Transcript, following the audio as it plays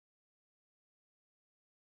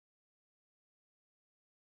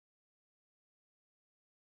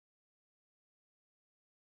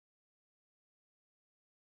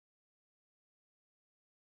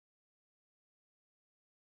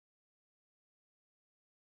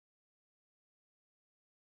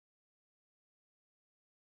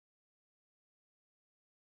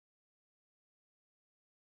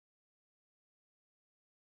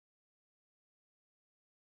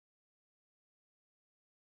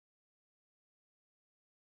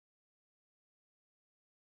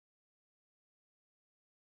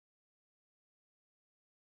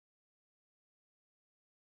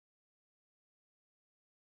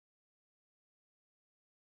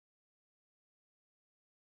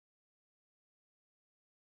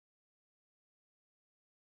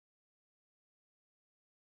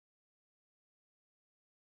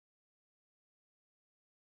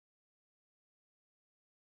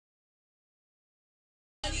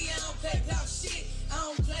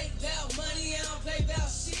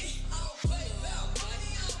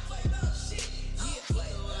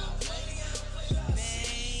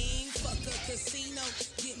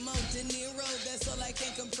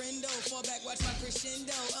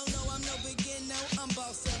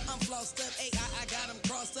I'm flossed up, I got them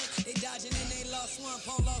crossed up. They dodging and they lost one,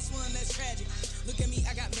 Paul lost one, that's tragic. Look at me,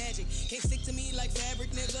 I got magic. Can't stick to me like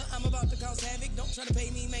fabric, nigga. I'm about to cause havoc. Don't try to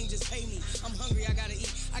pay me, man, just pay me. I'm hungry, I gotta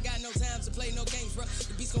eat. I got no time to play no games, bro.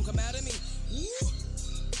 The beast gon' come out of me. Woo!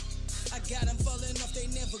 I got them falling off,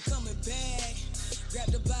 they never coming back.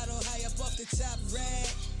 Grab the bottle high up off the top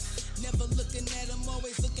rack. Never looking at them,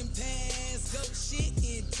 always looking past. Go shit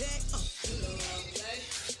intact. You know I don't play.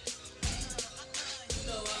 You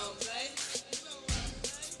know I don't play.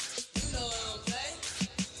 You know I don't play.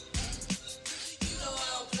 You know I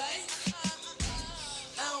don't play.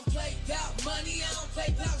 I don't play about money, I don't play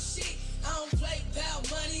about shit. I don't play about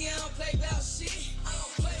money, I don't play about shit. I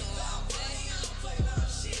don't play about money, I don't play about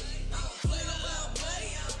shit. I don't play about money,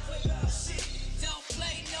 I don't play about shit. Don't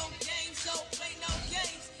play no games, don't play no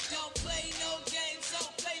games. Don't play no games,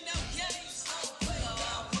 don't play no games. I don't play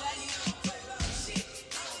about money, I don't play about shit.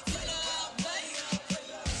 I don't play about money, I don't play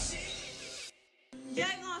about shit.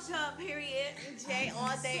 Jay gonna show up, period. Jay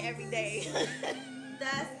all day, every day.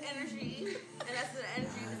 That's energy, and that's the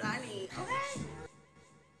energy that I need. Okay.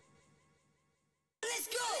 Let's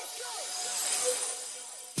go!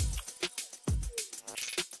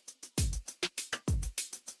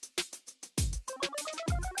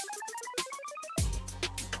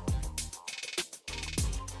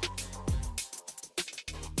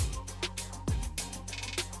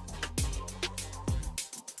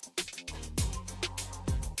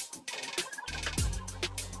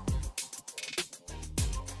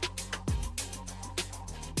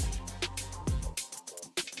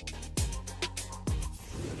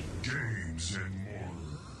 Games and more.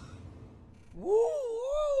 Woo, woo,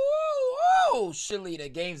 woo, woo.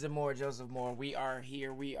 Shalita, Games and More, Joseph Moore. We are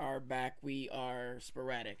here. We are back. We are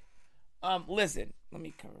sporadic. Listen, let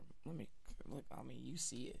me look. I mean, you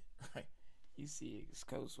see it, right? You see it. It's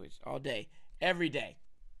code switch all day, every day.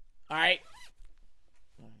 All right.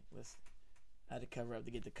 All right. Listen, I had to cover up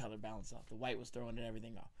to get the color balance off. The white was throwing and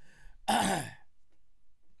everything off.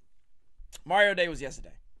 Mario Day was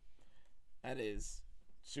yesterday. That is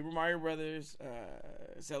Super Mario Brothers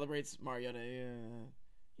celebrates Mario Day.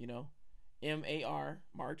 You know, MAR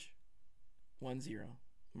March 10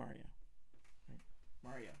 Mario. Right?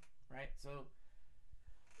 Mario, right? So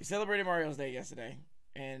we celebrated Mario's Day yesterday,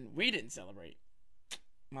 and we didn't celebrate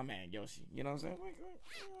my man Yoshi. You know what I'm saying? Like,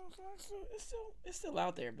 you know, it's still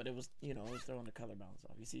out there, but it was, you know, it was throwing the color balance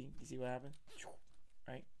off. You see what happened?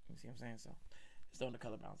 Right? You see what I'm saying? So it's throwing the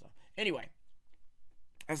color balance off. Anyway,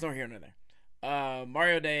 that's not here nor there.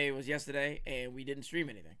 Mario Day was yesterday, and we didn't stream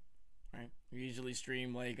anything. Right? We usually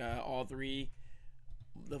stream like all three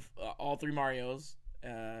Marios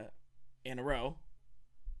in a row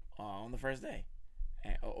on the first day,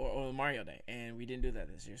 or Mario Day, and we didn't do that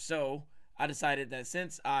this year. So I decided that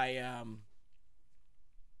since I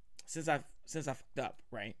fucked up,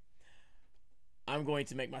 right, I'm going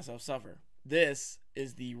to make myself suffer. This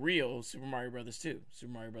is the real Super Mario Brothers 2,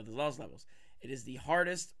 Super Mario Brothers Lost Levels. It is the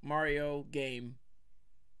hardest Mario game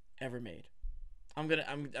ever made. I'm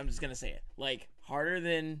just gonna say it. Like, harder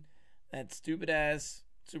than that stupid ass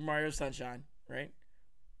Super Mario Sunshine, right?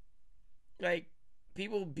 Like,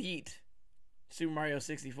 people beat Super Mario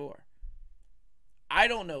 64. I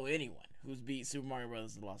don't know anyone who's beat Super Mario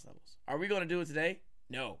Brothers The Lost Levels. Are we gonna do it today?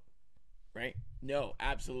 No. Right? No,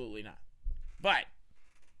 absolutely not. But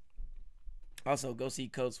also, go see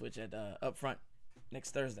Code Switch at up front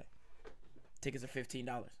next Thursday. Tickets are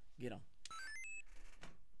 $15. Get them.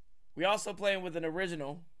 We also playing with an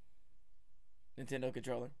original Nintendo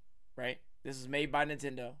controller, right? This is made by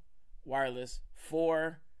Nintendo, wireless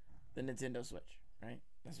for the Nintendo Switch, right?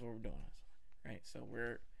 That's what we're doing, right? So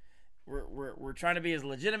we're trying to be as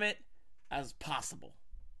legitimate as possible,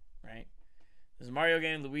 right? There's a Mario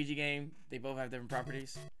game, Luigi game. They both have different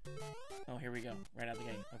properties. Oh, here we go. Right out the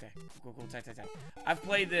gate. Okay. Cool. Tight. I've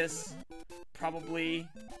played this probably...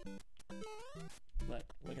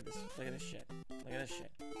 Look at this. Look at this shit. Look at this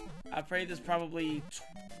shit. I've played this probably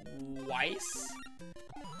twice.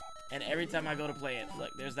 And every time I go to play it,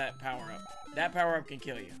 look, there's that power-up. That power-up can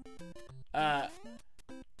kill you. I've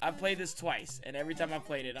played this twice. And every time I've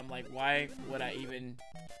played it, I'm like, why would I even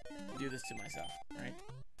do this to myself, right?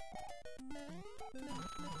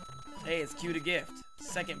 Hey, it's Q the Gift.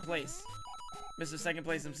 Second place. Mr. Second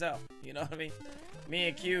Place himself. You know what I mean? Me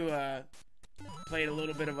and Q played a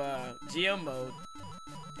little bit of GM mode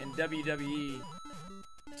in WWE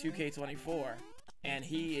 2K24. And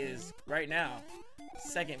he is, right now,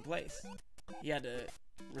 second place. He had to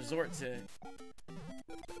resort to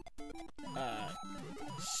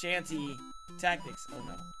shanty tactics. Oh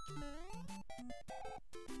no.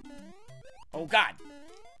 Oh god.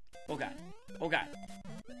 Oh god. Oh god.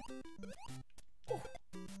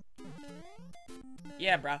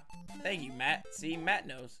 Yeah, bro. Thank you, Matt. See, Matt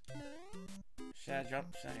knows. Should I jump?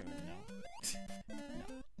 Should I even know?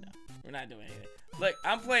 No. We're not doing anything. Look,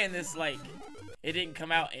 I'm playing this like it didn't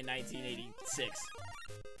come out in 1986.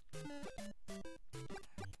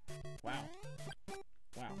 Wow.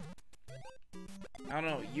 I don't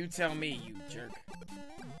know. You tell me, you jerk.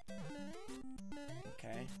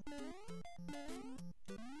 Okay.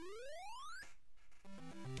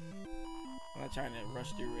 I'm not trying to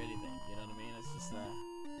rush through anything, you know what I mean? It's just,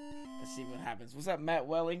 let's see what happens. What's up, Matt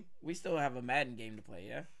Welling? We still have a Madden game to play,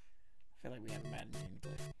 yeah? I feel like we have a Madden game to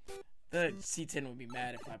play. The C10 would be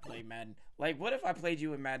mad if I played Madden. Like, what if I played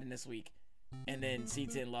you in Madden this week, and then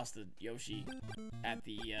C10 lost to Yoshi at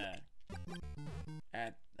the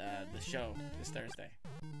show this Thursday?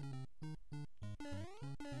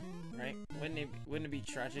 Right? Wouldn't it be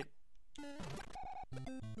tragic?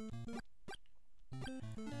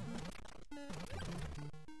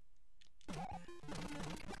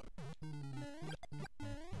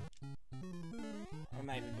 I'm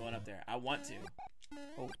not even going up there. I want to.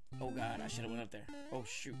 Oh God, I should have went up there. Oh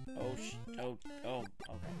shoot. Oh,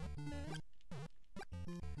 okay.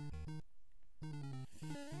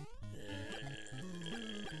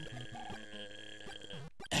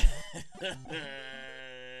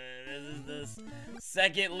 This is the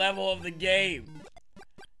second level of the game.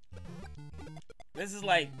 This is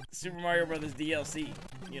like Super Mario Brothers DLC.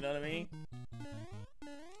 You know what I mean?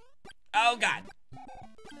 Oh God.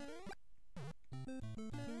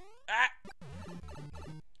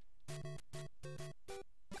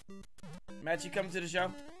 Matt, you coming to the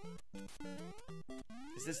show?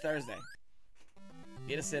 It's this Thursday.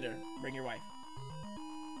 Get a sitter. Bring your wife.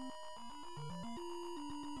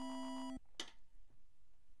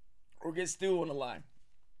 Or get Stu on the line.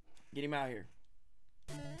 Get him out here.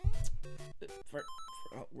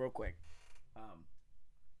 Real quick.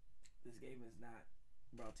 This game is not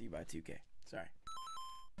brought to you by 2K. Sorry.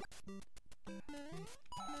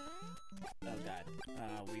 Oh God.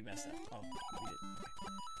 We messed up. Oh,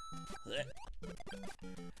 we did.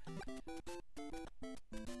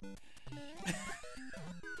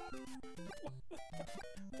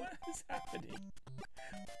 What is happening?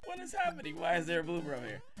 What is happening? Why is there a blooper over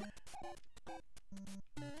here?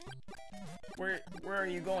 Where are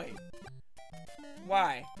you going?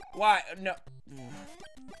 Why? Why? No.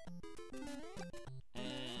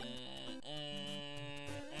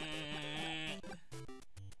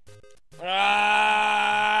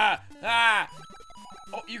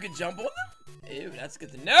 Oh, you can jump on them? Ew, that's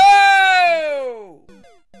good to know!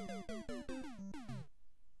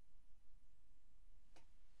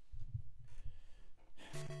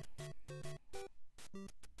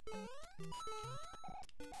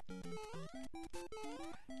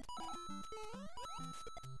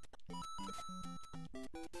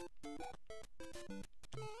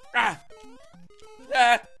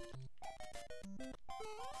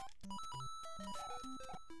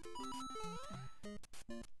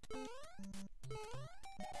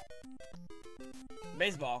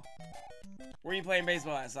 Baseball. Where are you playing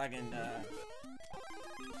baseball at so I can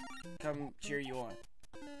come cheer you on?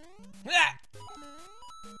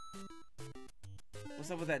 What's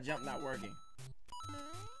up with that jump not working?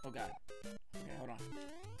 Oh God. Okay, hold on.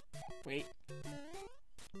 Wait.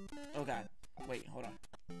 Oh God. Wait, hold on.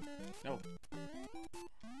 No.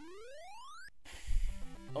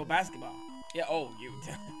 Oh, basketball. Yeah, oh, you.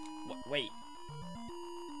 Wait.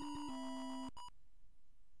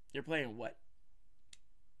 You're playing what?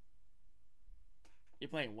 You're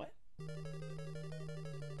playing what?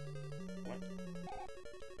 What?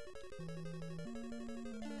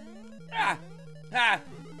 Ah! Ah!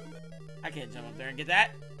 I can't jump up there and get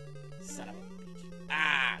that. Son of a bitch.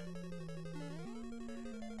 Ah!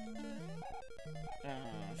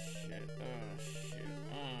 Oh shit. Oh shit.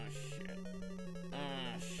 Oh shit.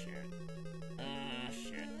 Oh shit. Oh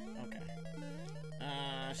shit. Okay.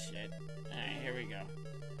 Oh shit. Alright, here we go.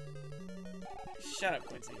 Shut up,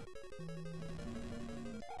 Quincy.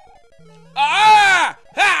 Ah!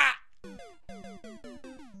 Ha!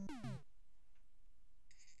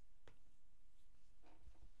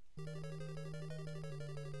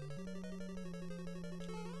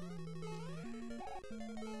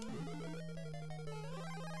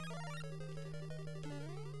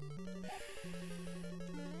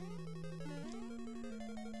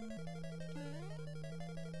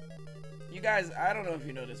 You guys, I don't know if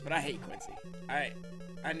you know this, but I hate Quincy.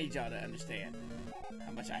 I need y'all to understand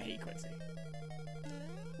how much I hate Quincy.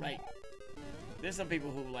 Like, there's some people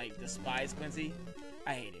who, like, despise Quincy.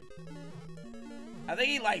 I hate him. I think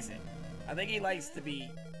he likes it. I think he likes to be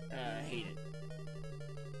hated.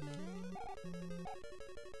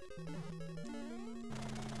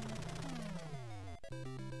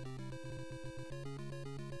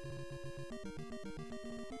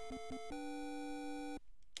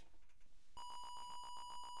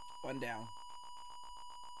 One down.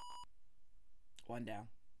 One down.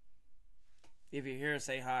 If you're here,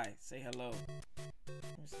 say hi. Say hello.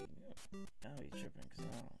 Let me see. Now he's tripping because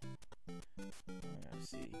I gotta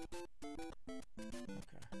see.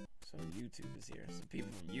 Okay. So YouTube is here. Some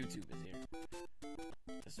people from YouTube is here.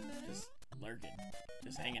 Just lurking.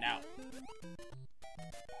 Just hanging out.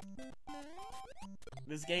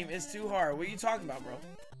 This game is too hard. What are you talking about, bro?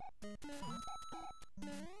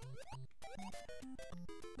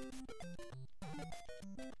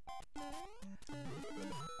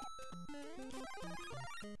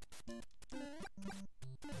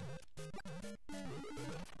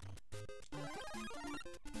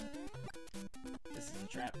 This is a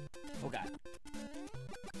trap. Oh god.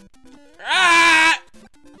 Ah!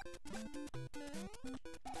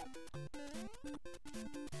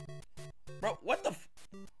 Bro, what the f—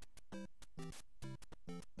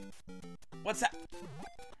 what's that?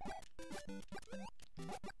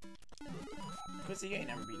 Quincy, you ain't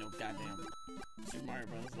never beat no goddamn Super Mario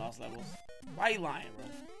Bros. Lost levels. Why you lying,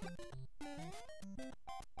 bro?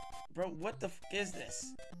 Bro, what the f is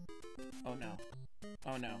this? Oh no.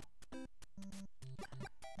 Oh no.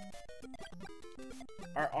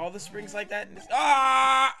 Are all the springs like that in this?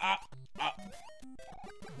 Ah! Ah! Ah!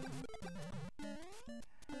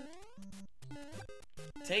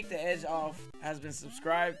 Take the Edge Off has been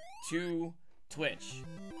subscribed to Twitch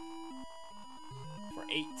for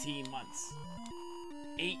 18 months.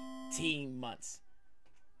 18 months.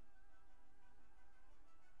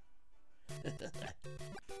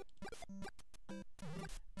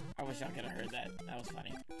 I wish y'all could have heard that. That was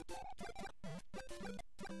funny.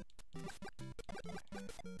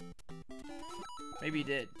 Maybe he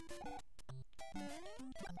did.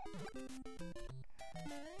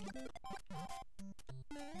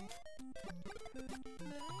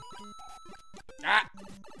 Ah!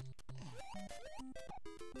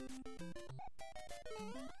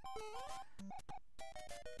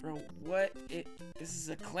 Bro, what? This is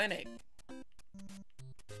a clinic.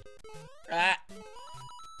 Ah!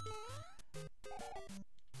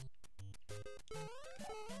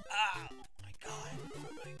 Oh my god.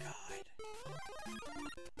 Oh my god.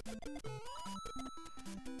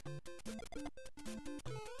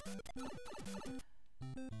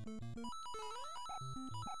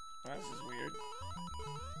 Well, this is weird.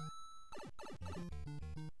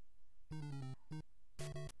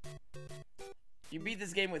 You beat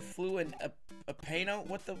this game with Flu and a Pano?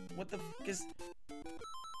 What the f is...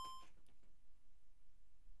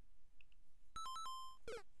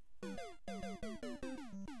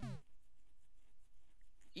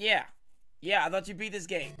 Yeah. Yeah, I thought you beat this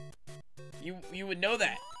game. You would know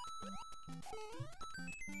that.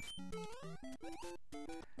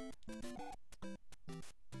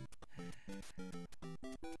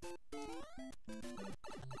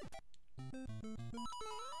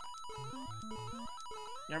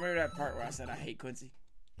 You remember that part where I said I hate Quincy?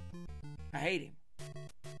 I hate him.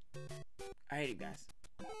 I hate him, guys.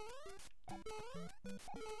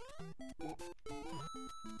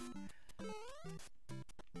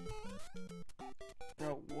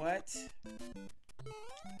 Bro, what?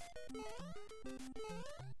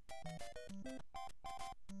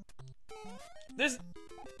 There's...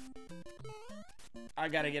 I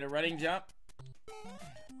gotta get a running jump. Oh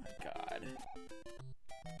my god.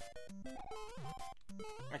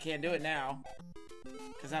 I can't do it now.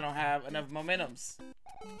 Because I don't have enough momentums.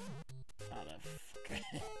 Motherfucker.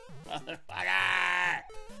 Motherfucker!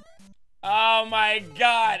 Oh my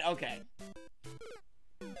god! Okay.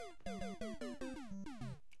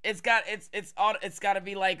 It's gotta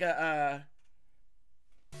be like a,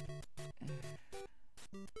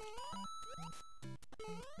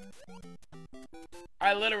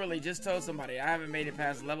 I literally just told somebody I haven't made it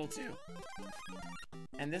past level 2.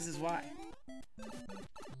 And this is why.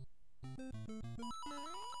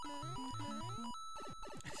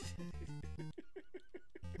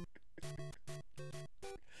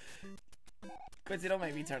 Quincy, don't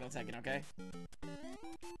make me turtle Tekken, okay?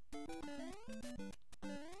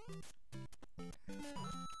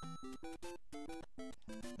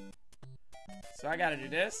 So I gotta do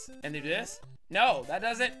this and do this. No, that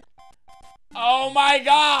doesn't. Oh my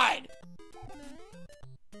god!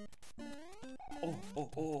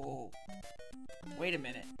 Oh. Wait a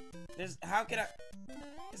minute. How can I?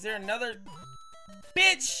 Is there another?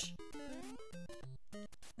 Bitch!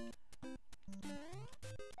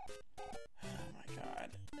 Oh my god.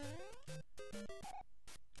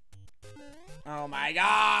 Oh my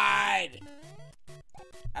god!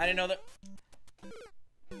 I didn't know that.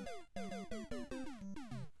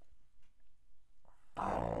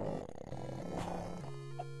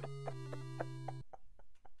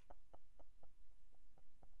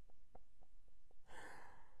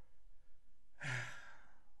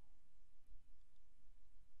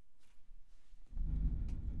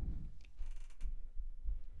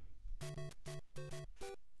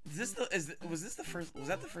 Is this was this the first? Was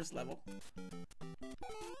that the first level?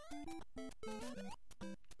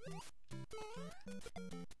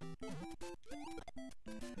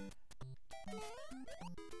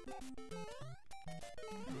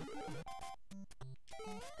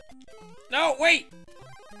 No, wait!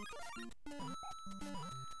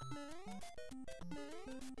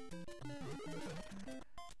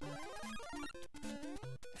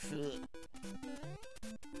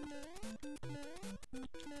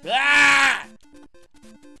 Ah!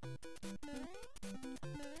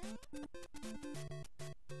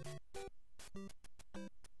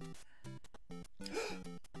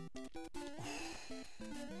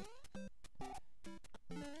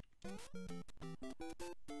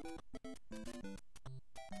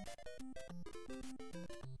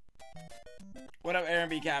 What up, Aaron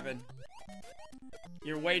B. Cabin?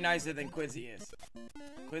 You're way nicer than Quincy is.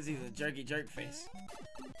 Quincy's a jerky jerk face.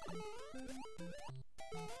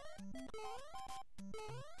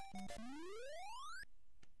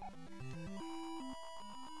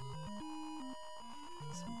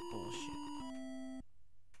 Some bullshit.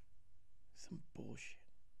 Some bullshit.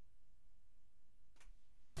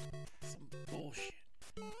 Some bullshit.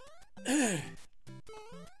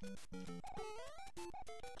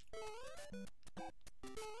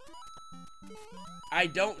 I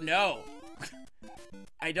don't know.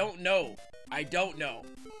 I don't know. I don't know.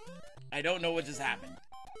 I don't know what just happened.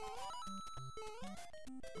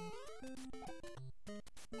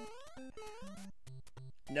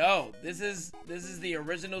 No, this is the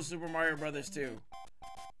original Super Mario Brothers 2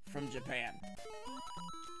 from Japan.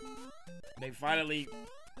 They finally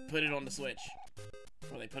put it on the Switch.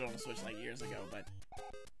 Well, they put it on the Switch like years ago, but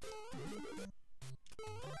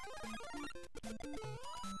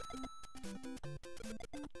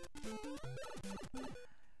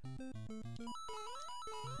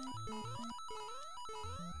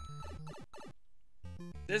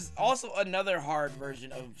there's also another hard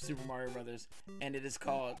version of Super Mario Brothers, and it is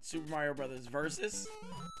called Super Mario Brothers Versus,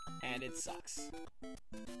 and it sucks.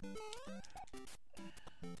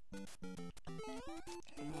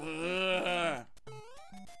 Ugh.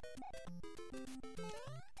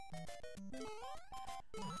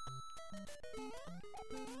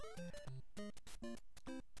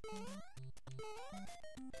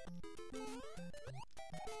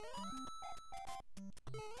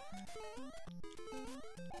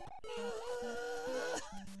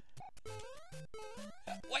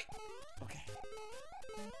 Wait. Okay.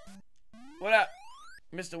 What up,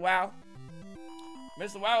 Mr. Wow?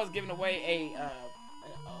 Mr. Wow is giving away a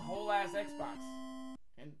whole ass Xbox,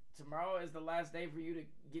 and tomorrow is the last day for you to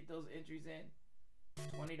get those entries in.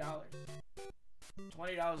 $20.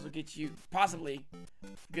 $20 will get you possibly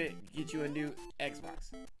get you a new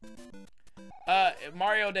Xbox.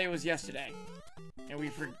 Mario Day was yesterday, and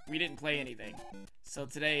we didn't play anything. So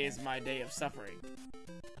today is my day of suffering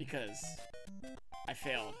because I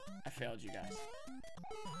failed. I failed you guys.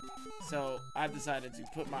 So I've decided to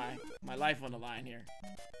put my life on the line here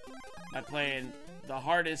by playing the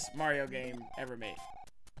hardest Mario game ever made.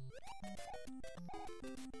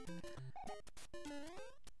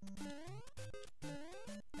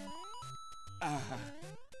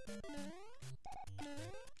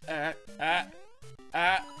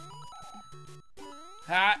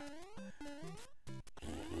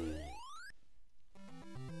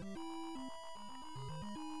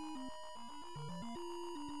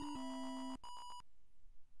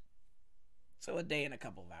 So a day and a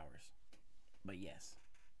couple of hours. But yes.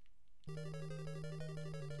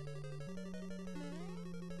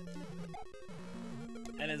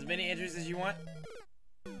 And as many entries as you want.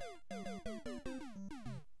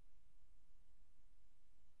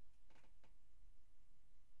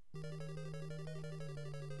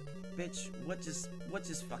 Bitch, what just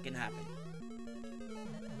fucking happened?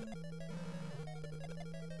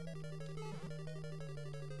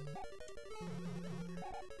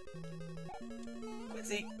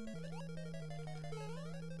 Quincy,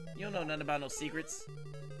 you don't know nothing about no secrets.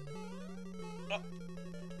 Oh.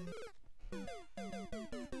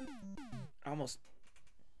 Almost.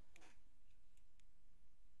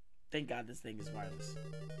 Thank God this thing is wireless.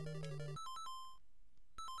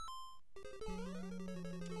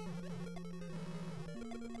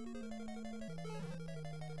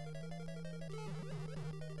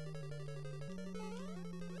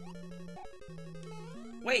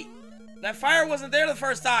 Wait, that fire wasn't there the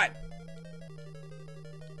first time.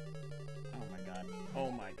 Oh my God.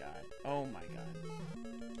 Oh my God. Oh my God.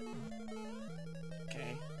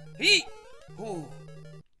 Okay. Heat. Ooh.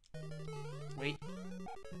 Wait.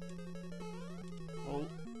 Oh.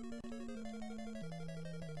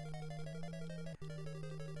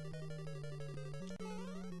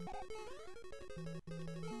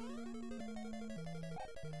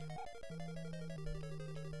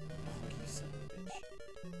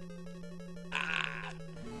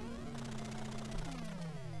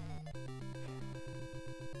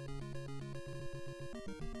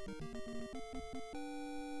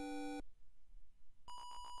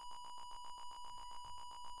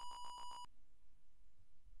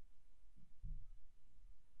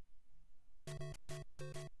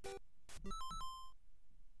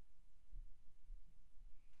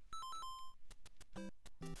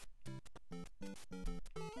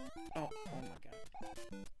 Oh my god.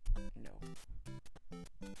 No.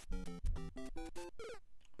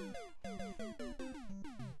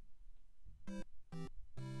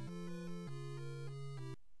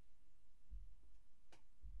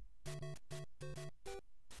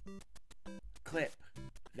 Clip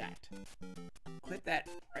that. Clip that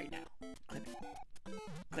right now. Clip it.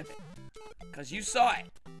 Clip it. Because you saw it.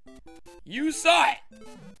 You saw it.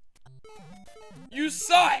 You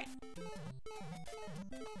saw it.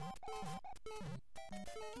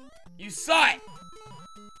 You saw it.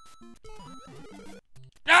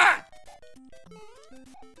 Ah!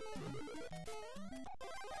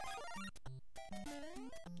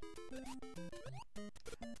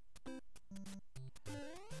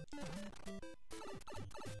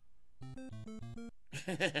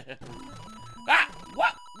 Ah!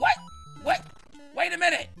 What? What? What? Wait a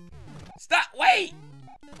minute! Stop! Wait!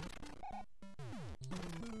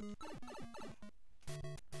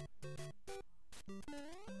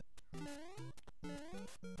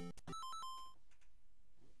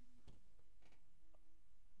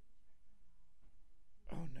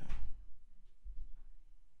 Oh no.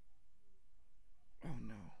 Oh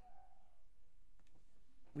no.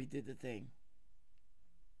 We did the thing.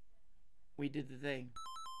 We did the thing.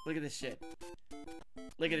 Look at this shit.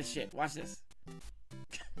 Look at this shit. Watch this.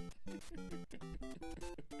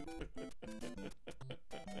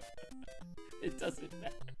 It doesn't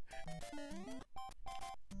matter.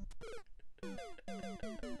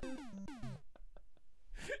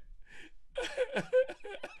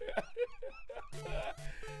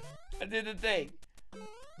 I did the thing.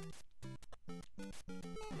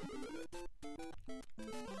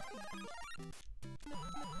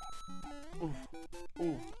 Ooh.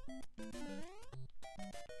 Ooh.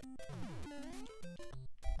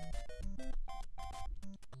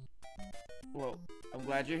 Well, I'm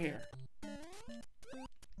glad you're here.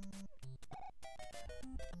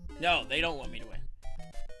 No, they don't want me to win.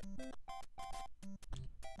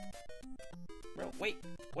 Bro, wait,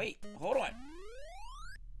 hold on.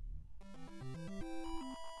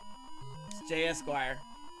 It's Jay Esquire.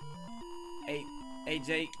 Hey,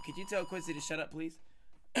 Jay, could you tell Quincy to shut up, please?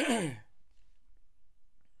 I'm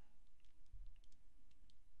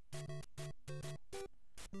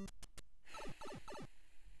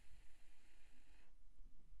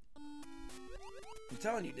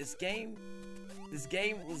telling you, this game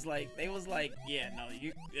was like, they was like, yeah, no,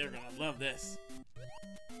 they're gonna love this.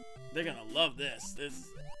 They're gonna love this. This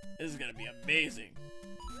is gonna be amazing.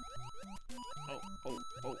 Oh,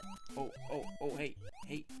 hey.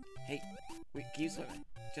 Wait, keep swimming.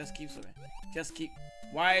 Just keep swimming. Just keep.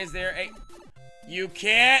 Why is there a... You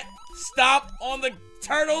can't stop on the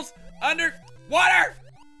turtles underwater!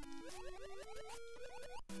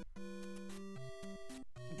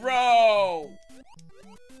 Bro!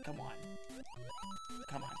 Come on.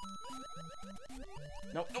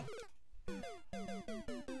 No.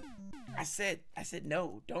 I said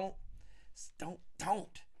no. Don't. Just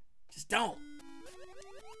don't.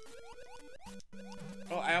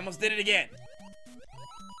 Oh, I almost did it again.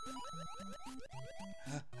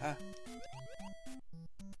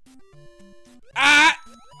 Ah!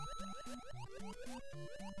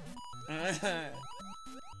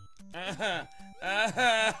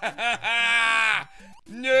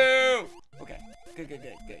 No! Okay. Good.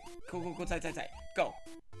 Cool. Tight. Go.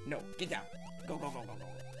 No, get down. Go.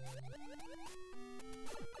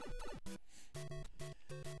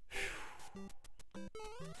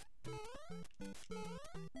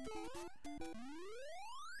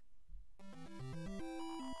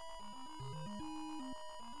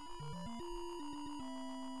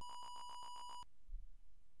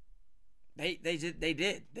 They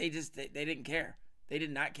didn't care. They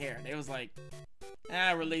did not care. They was like,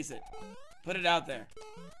 release it. Put it out there.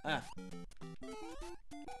 I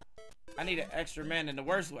need an extra man in the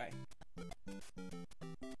worst way.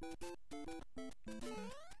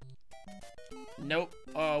 Nope.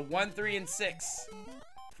 1, 3, and 6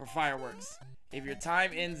 for fireworks. If your time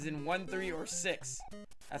ends in 1, 3, or 6,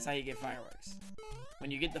 that's how you get fireworks. When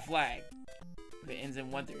you get the flag, if it ends in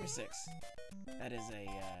 1, 3, or 6,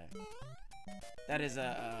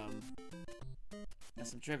 that's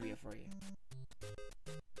some trivia for you.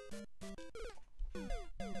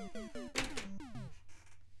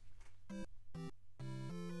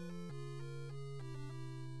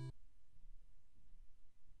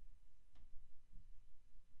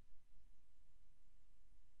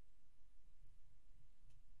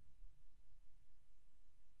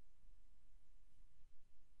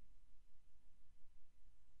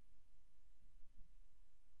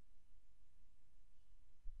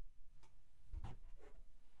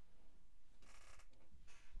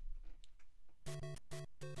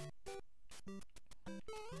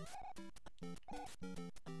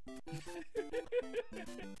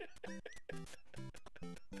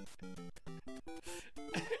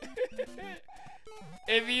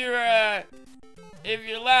 if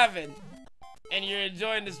you're laughing and you're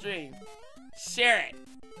enjoying the stream, share it.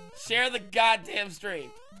 Share the goddamn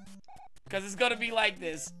stream. Cause it's gonna be like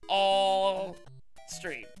this all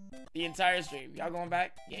stream. The entire stream. Y'all going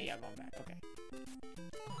back? Yeah, y'all going back. Okay.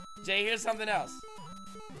 Jay, here's something else.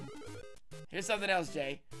 Here's something else,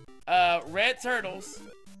 Jay. Red turtles.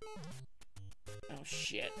 Oh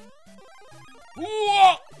shit.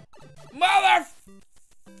 Whoa! Mother.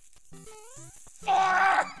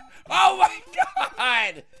 Oh my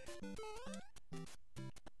god!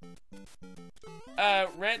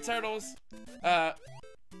 Red turtles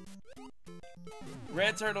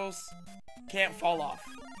can't fall off.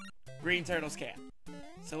 Green turtles can.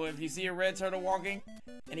 So if you see a red turtle walking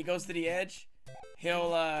and he goes to the edge,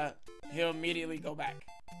 he'll immediately go back.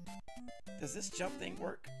 Does this jump thing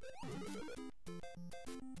work?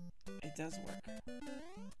 It does work.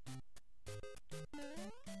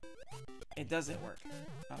 It doesn't work.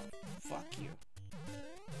 Oh, fuck you.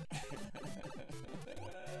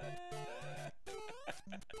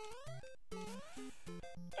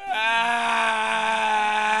 Ah!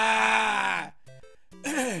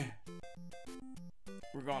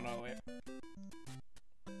 We're going all the way.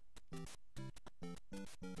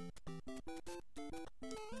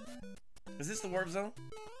 Is this the warp zone?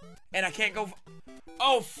 And I can't go.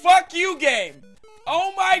 Oh, fuck you, game!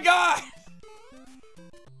 Oh my god!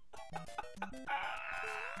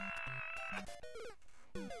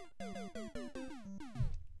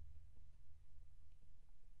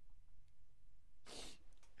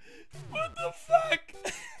 What the fuck?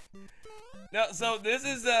 No, so this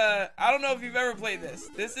is I don't know if you've ever played this.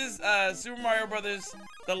 This is Super Mario Brothers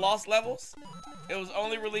The Lost Levels. It was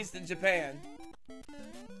only released in Japan.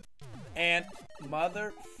 And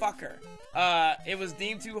motherfucker, it was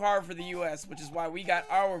deemed too hard for the US, which is why we got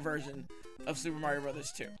our version of Super Mario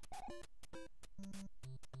Brothers 2.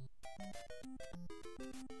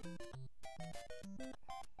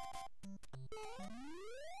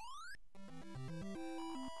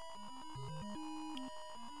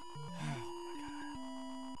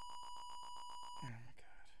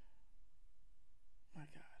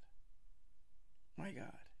 My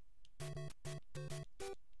god.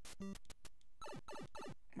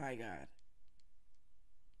 My god.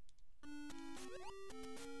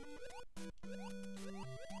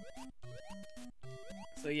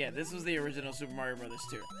 So yeah, this was the original Super Mario Brothers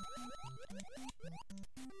 2.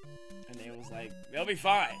 And it was like, they'll be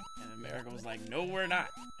fine. And America was like, no, we're not.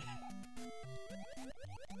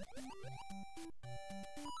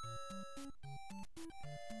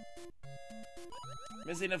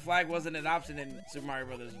 Missing a flag wasn't an option in Super Mario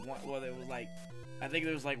Brothers 1. Well, it was like, I think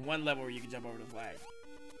there was like one level where you could jump over the flag.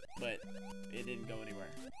 But it didn't go anywhere.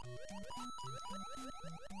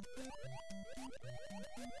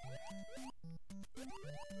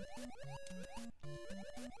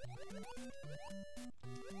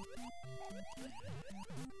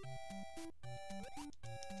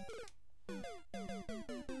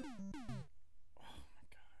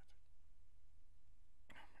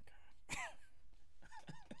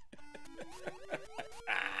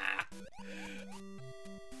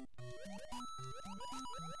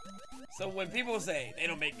 So when people say they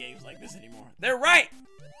don't make games like this anymore, they're right!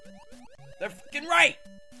 They're fucking right!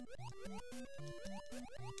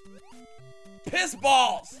 Piss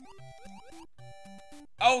balls!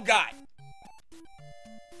 Oh god.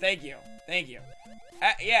 Thank you. Thank you.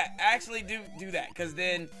 Yeah, actually do that, because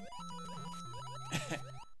then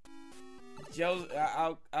Joe's,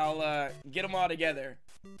 I'll get them all together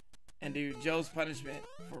and do Joe's punishment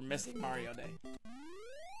for missing Mario Day.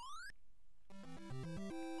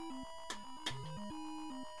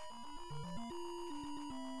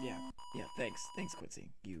 Yeah, thanks. Thanks, Quincy.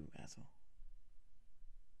 You asshole.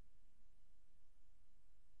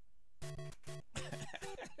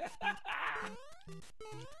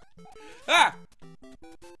 Ah!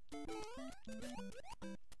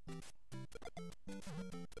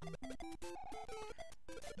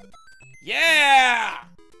 Yeah!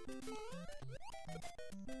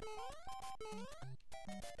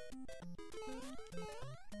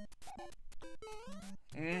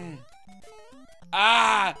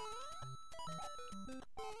 Ah!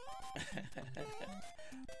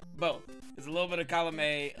 Both. There's a little bit of column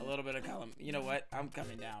A, a little bit of column. You know what? I'm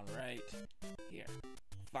coming down right here.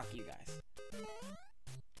 Fuck you guys.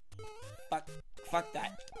 Fuck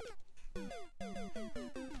that.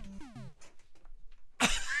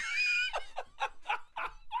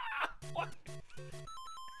 What?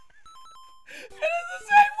 It is the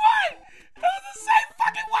same one! It was the same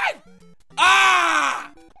fucking one!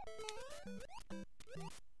 Ah!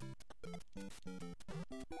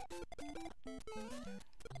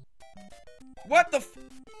 What the f...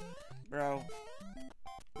 Bro.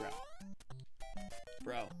 Bro.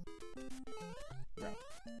 Bro. Bro.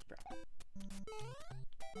 Bro.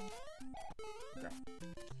 Bro.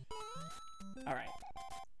 Alright.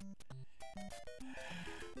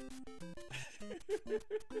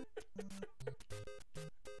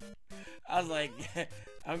 I was like,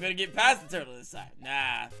 I'm gonna get past the turtle this time.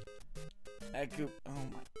 Nah. That coop. Oh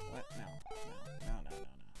my. What? No.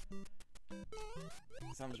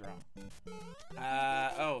 Something's wrong.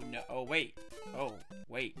 Oh no. Oh wait. Oh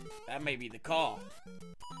wait. That may be the call.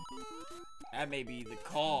 That may be the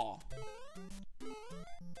call.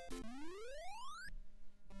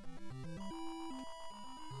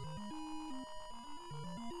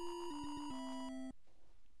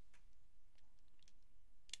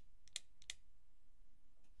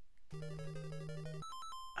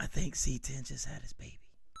 I think C10 just had his baby.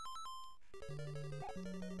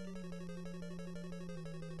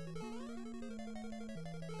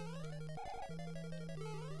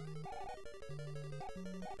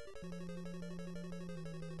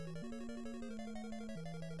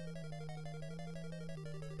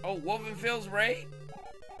 Oh, Wolfenfield's Ray?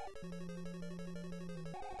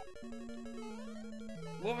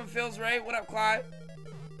 Wolfenfield's Ray? What up, Clyde?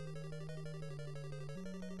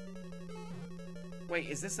 Wait,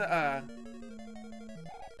 is this a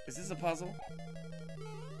puzzle?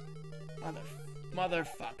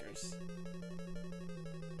 Motherfuckers.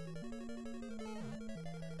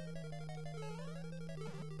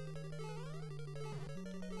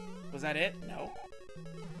 Was that it? No.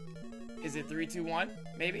 Is it 3, 2, 1?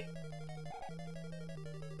 Maybe?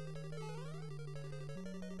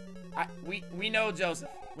 We know, Joseph.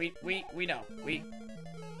 We know. We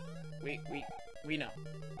know.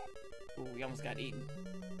 Ooh, we almost got eaten.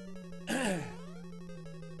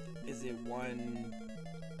 Is it 1?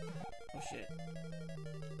 Oh shit.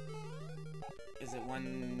 Is it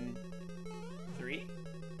 1, 3?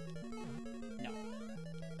 No.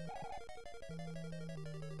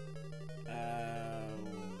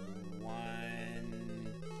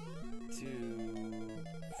 1, 2.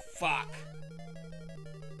 Fuck.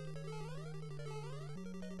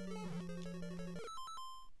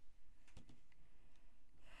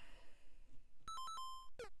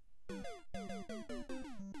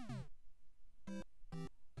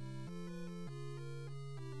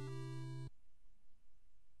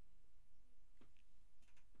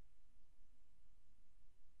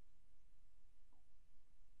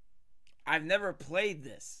 I've never played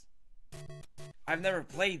this.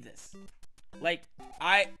 Like,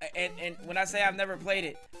 and when I say I've never played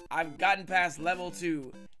it, I've gotten past level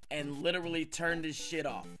 2 and literally turned this shit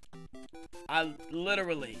off. I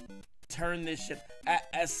literally turned this shit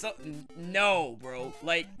as something. No, bro.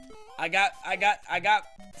 Like, I got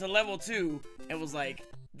to level 2 and was like,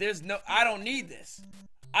 there's no, I don't need this.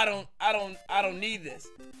 I don't need this.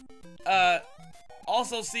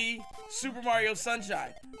 Also see Super Mario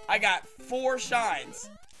Sunshine. I got 4 shines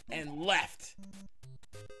and left.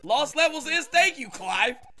 Lost levels is, thank you,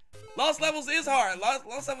 Clive. Lost levels is hard.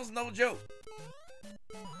 Lost levels is no joke.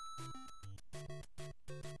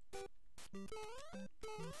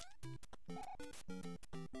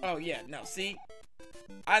 Oh yeah, no, see?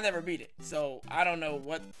 I never beat it, so I don't know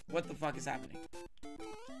what the fuck is happening.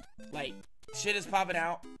 Like, shit is popping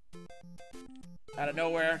out of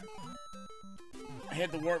nowhere. I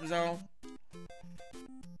hit the warp zone.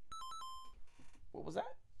 What was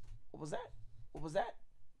that? What was that? What was that?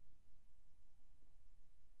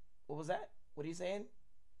 What was that? What are you saying?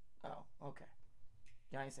 Oh, okay.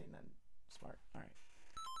 Yeah, I ain't saying nothing smart. Alright.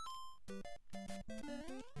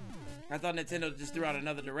 I thought Nintendo just threw out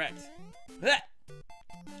another Direct.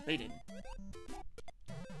 They didn't.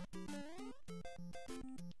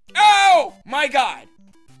 Oh my god!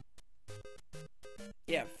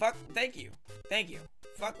 Yeah, fuck, thank you. Thank you.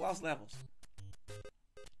 Fuck lost levels.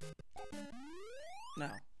 No.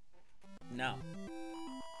 No.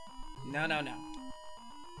 No, no, no.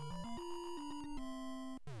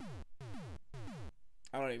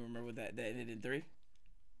 I don't even remember what that ended in 3.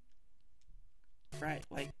 Right,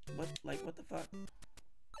 like what the fuck?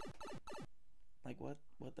 Like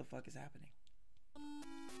what the fuck is happening?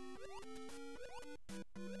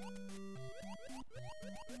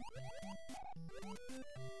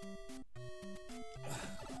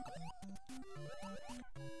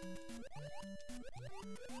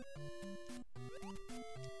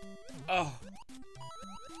 Oh.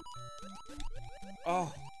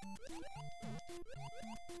 Oh.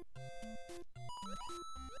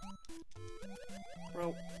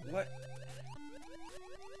 Bro, what?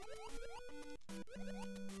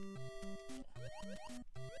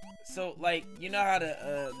 So, like, you know how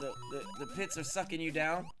the pits are sucking you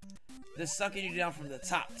down? They're sucking you down from the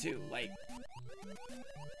top, too. Like,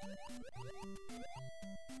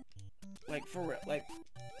 for real. Like,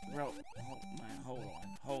 bro,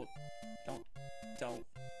 hold on. Don't.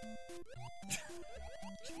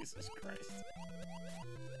 Jesus Christ.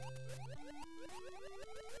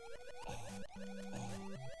 Oh.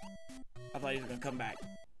 I thought he was gonna come back.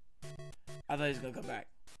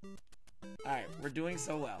 Alright, we're doing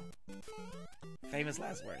so well. Famous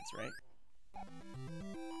last words, right?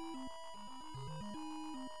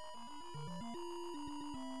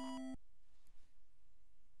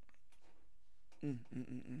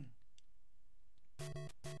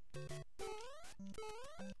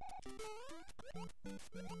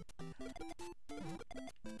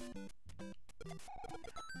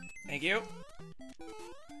 Thank you.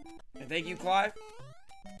 And thank you, Clive.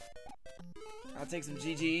 I'll take some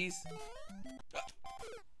GGs.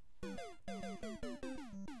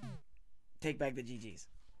 Take back the GGs.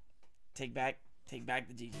 Take back the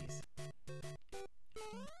GGs.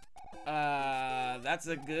 That's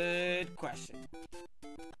a good question.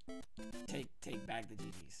 Take back the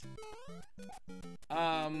GGs.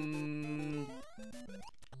 I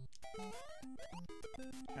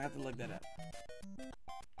have to look that up.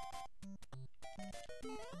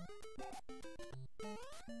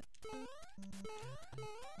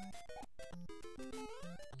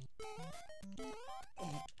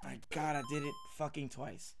 Oh my god, I did it fucking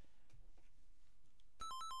twice.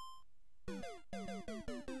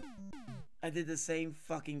 I did the same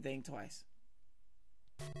fucking thing twice.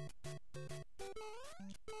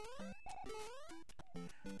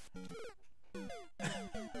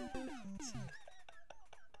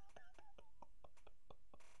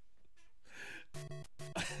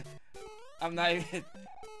 I'm not even...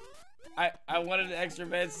 I wanted an extra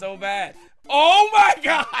bed so bad. Oh my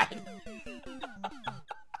god!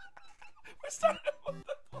 We're starting...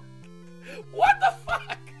 What the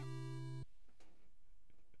fuck?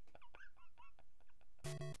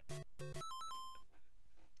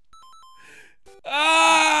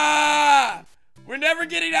 Ah! We're never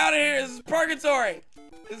getting out of here. This is purgatory.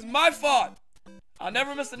 This is my fault. I'll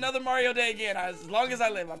never miss another Mario Day again as long as I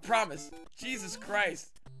live. I promise. Jesus Christ.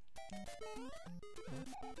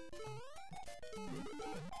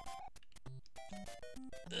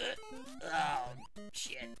 Oh,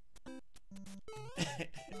 shit.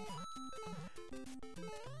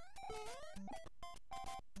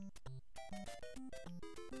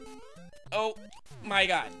 Oh, my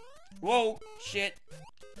God. Whoa, shit.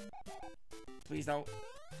 Please don't.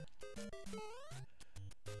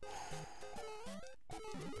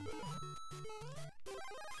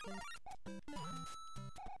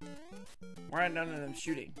 Why are none of them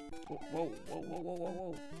shooting? Whoa, whoa, whoa, whoa, whoa, whoa,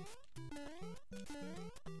 whoa.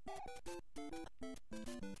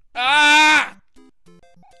 Ah!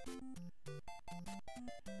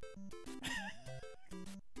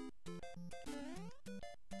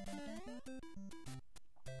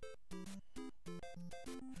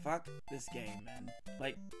 Fuck this game, man.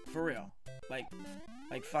 Like, for real. Like,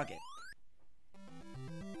 fuck it.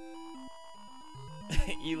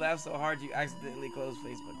 You laugh so hard you accidentally closed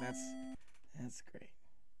Facebook. That's great.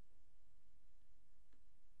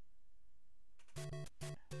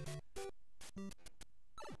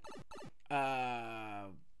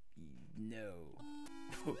 No.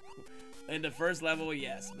 In the first level,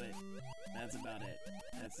 yes, but that's about it.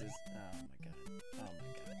 That's just, oh my god. Oh my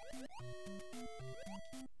god.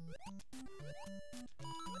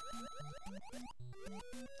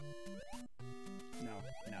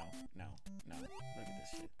 No. Look at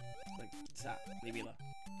this shit. Look, stop. Leave me alone.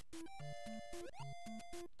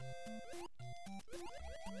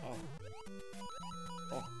 Oh.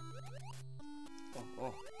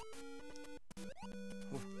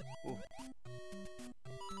 Ooh.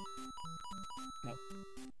 No.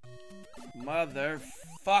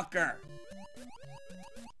 Motherfucker.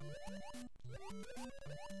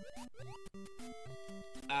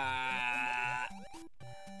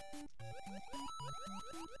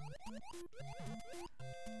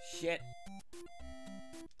 Shit.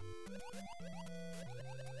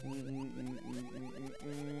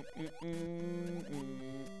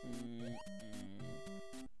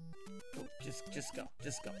 Go,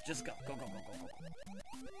 just go. Go.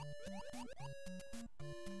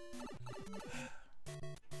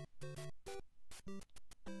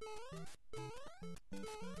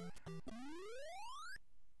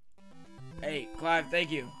 Hey, Clive,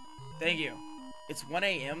 thank you. It's 1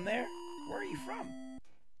 a.m. there? Where are you from?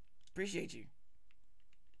 Appreciate you.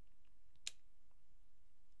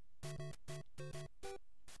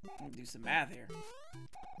 I'm gonna do some math here.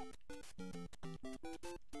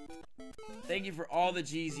 Thank you for all the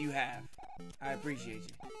G's you have. I appreciate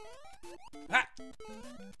you. Ha!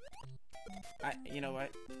 You know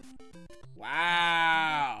what?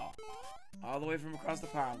 Wow! All the way from across the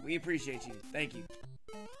pond. We appreciate you. Thank you.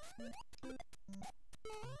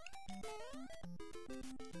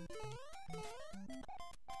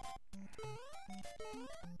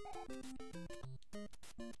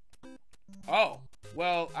 Oh,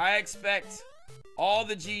 well, I expect all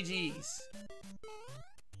the GGs.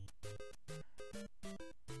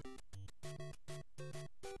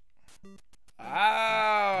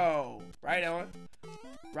 Oh, right on.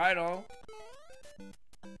 Right on.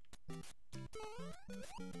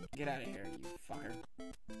 Get out of here, you fucker.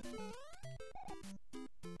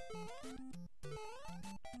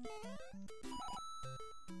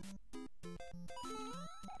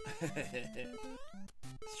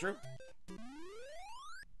 It's true.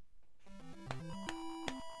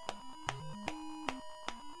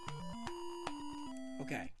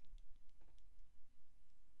 Okay.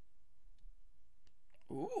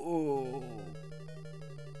 Ooh.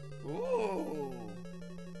 Ooh.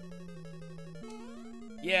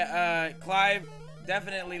 Yeah, Clive,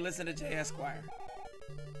 definitely listen to J. Esquire.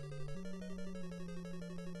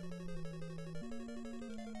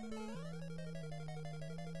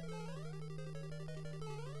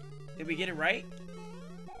 Did we get it right?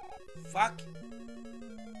 Fuck.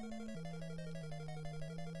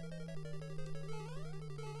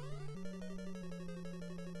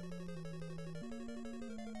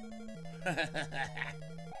 God.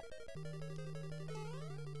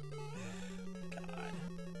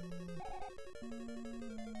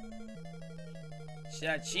 Should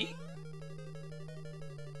I cheat?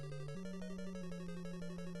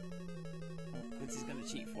 Oh, Quincy's gonna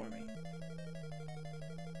cheat for me.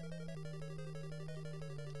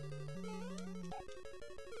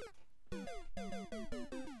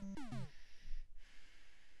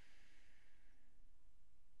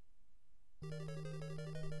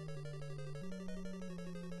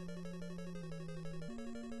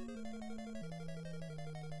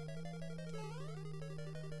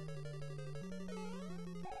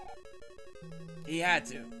 He had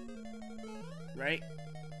to, right?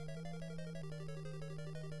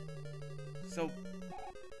 So,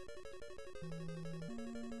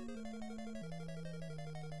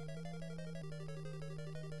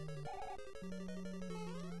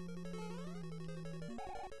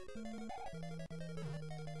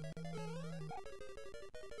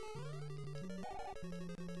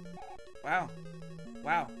 wow,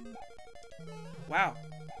 wow, wow,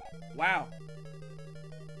 wow.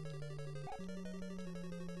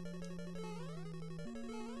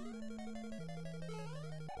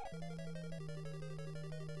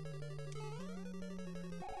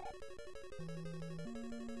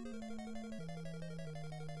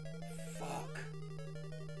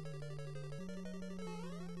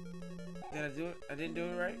 Did I do it? I didn't do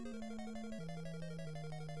it right?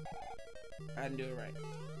 I didn't do it right.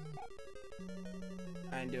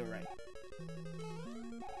 I didn't do it right.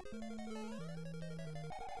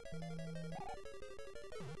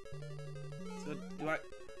 So, do I...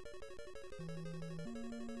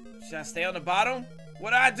 Should I stay on the bottom?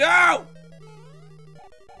 What'd I do?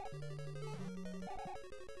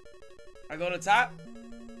 I go to the top?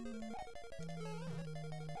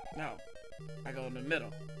 No. I go in the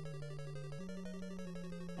middle.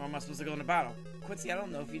 Or am I supposed to go in the bottom? Quincy, I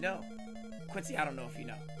don't know if you know. Quincy, I don't know if you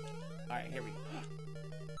know. Alright, here we go.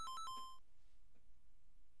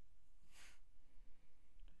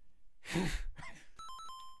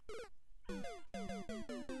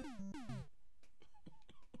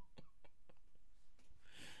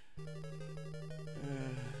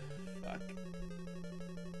 Fuck.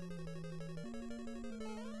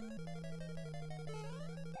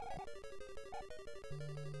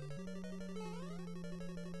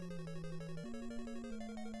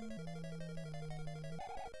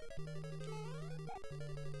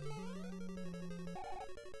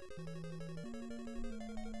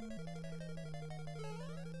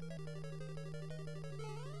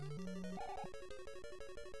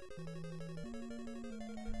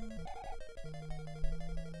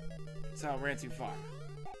 So I ran too far.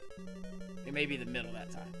 It may be the middle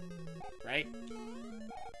that time. Right?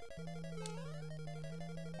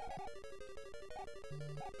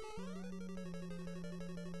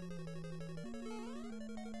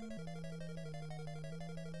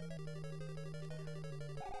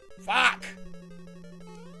 Fuck!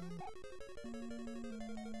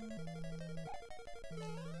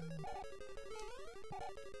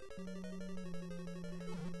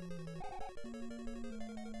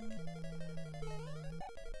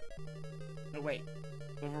 No, wait.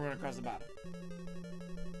 What if I run across the bottom?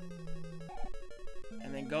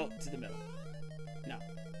 And then go to the middle. No.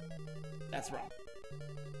 That's wrong.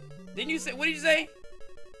 Didn't you say, what did you say?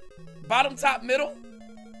 Bottom, top, middle?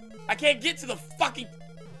 I can't get to the fucking...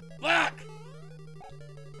 Fuck!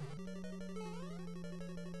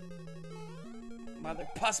 Mother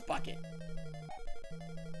pus bucket.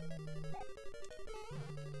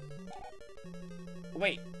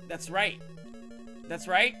 Wait, that's right. That's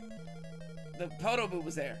right. The photo booth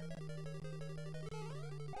was there.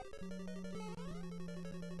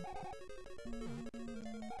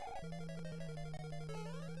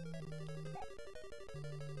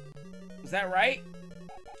 Was that right?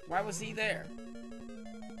 Why was he there?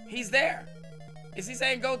 He's there. Is he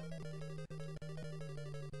saying go?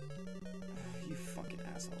 You fucking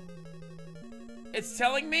asshole. It's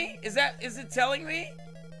telling me? Is it telling me?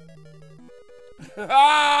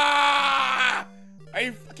 Ah! Are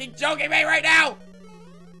you fucking joking me right now?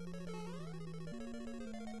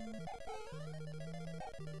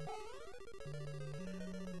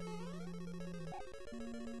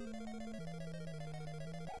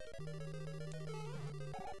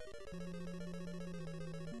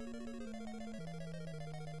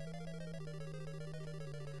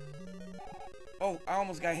 Oh, I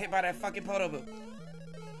almost got hit by that fucking photo booth.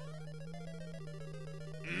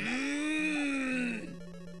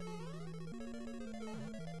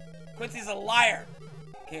 Quincy's a liar.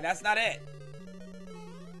 Okay, that's not it.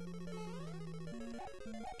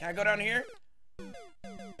 Can I go down here?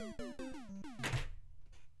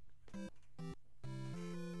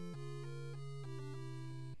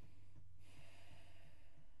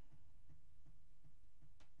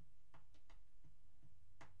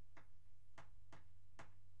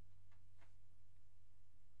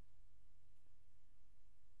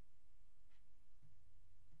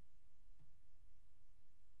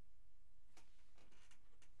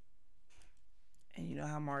 And you know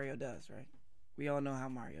how Mario does, right? We all know how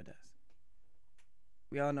Mario does.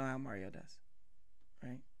 We all know how Mario does,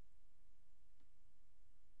 right?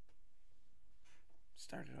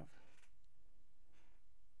 Start it over.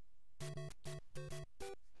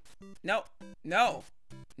 No, no,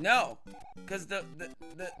 no. Because the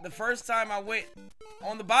first time I went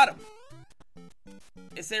on the bottom,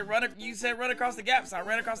 it said you said run across the gap, so I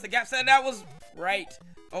ran across the gap, said that was right.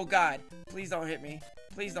 Oh God, please don't hit me.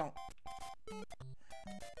 Please don't.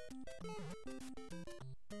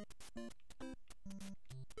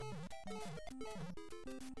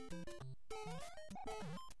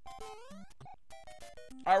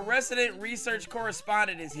 Our resident research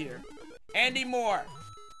correspondent is here. Andy Moore.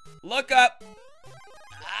 Look up.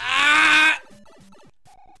 Ah!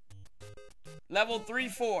 Level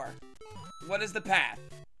 3-4. What is the path?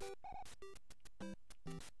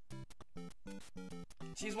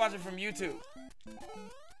 She's watching from YouTube.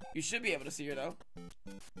 You should be able to see her though.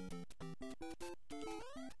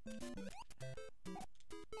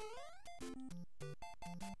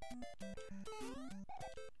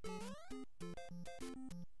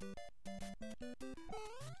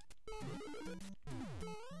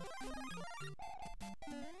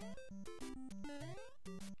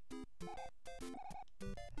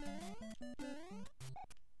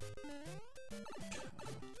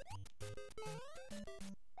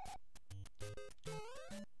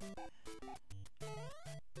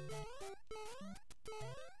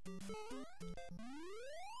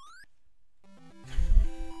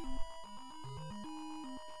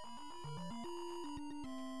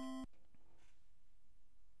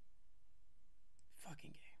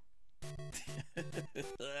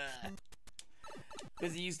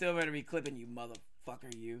 Because you still better be clipping, you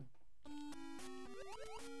motherfucker, you.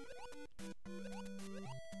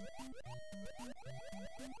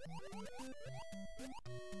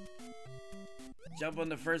 Jump on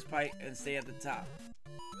the first pipe and stay at the top.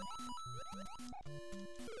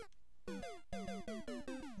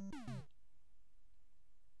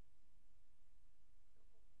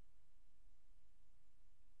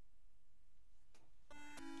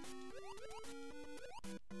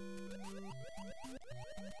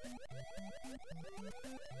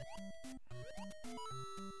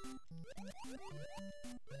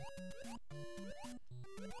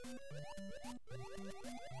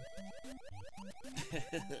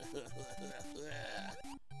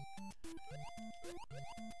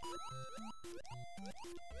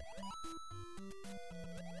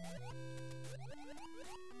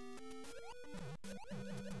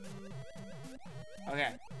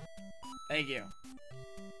 Okay. Thank you.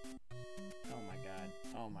 Oh my god.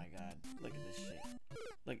 Oh my god. Look at this shit.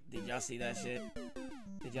 Look, did y'all see that shit?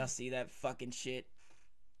 Did y'all see that fucking shit?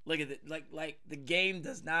 Look Look at it. Like the game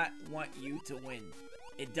does not want you to win.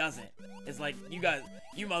 It doesn't. It's like, you guys,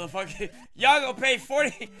 you motherfucker, y'all gonna pay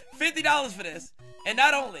 $50 for this. And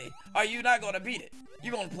not only are you not gonna beat it,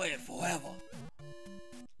 you're gonna play it forever.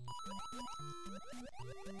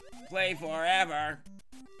 Play forever.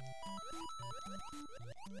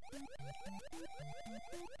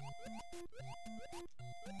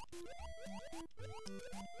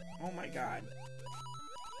 Oh my god.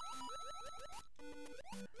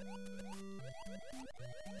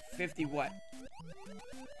 $50 what?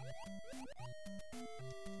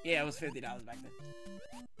 Yeah, it was $50 back then.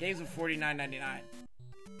 Games were $49.99.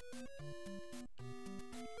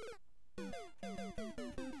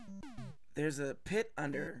 There's a pit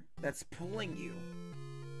under that's pulling you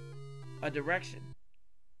a direction.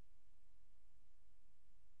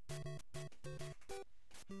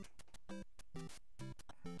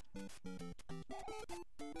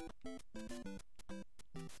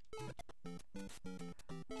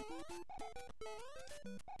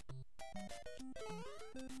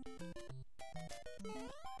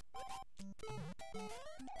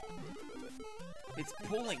 It's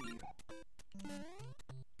pulling you.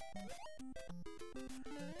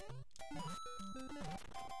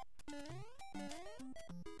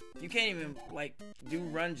 You can't even, like, do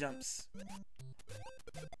run jumps.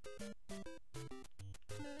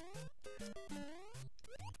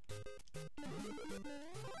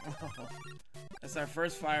 That's our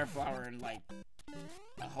first fire flower in, like,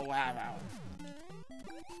 a whole half hour.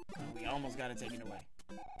 We almost got it taken away.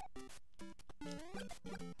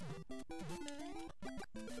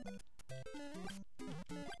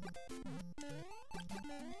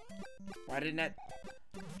 Why didn't that...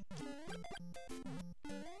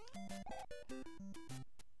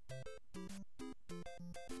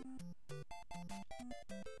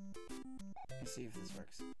 Let's see if this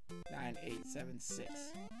works. 9, 8, 7,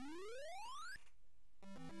 6.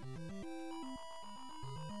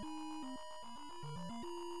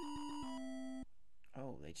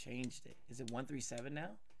 Oh, they changed it. Is it 137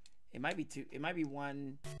 now? It might be 2. It might be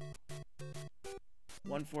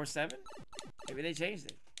 147. Maybe they changed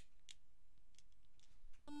it.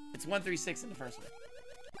 It's 136 in the first one.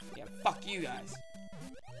 Yeah, fuck you guys.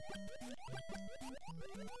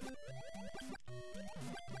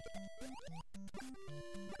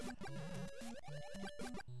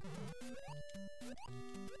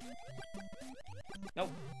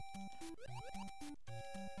 Nope.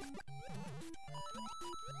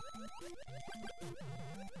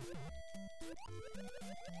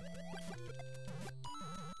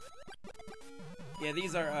 Yeah,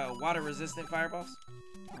 these are water resistant fireballs.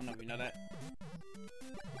 I don't know if you know that.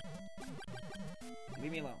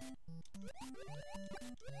 Leave me alone.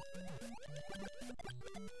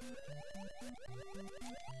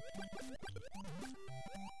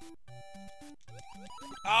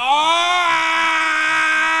 Ah!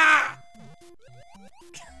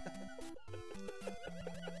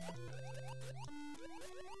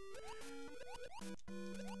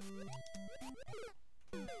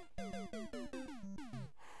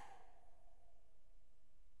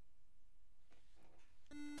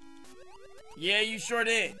 Yeah, you sure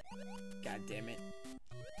did. God damn it.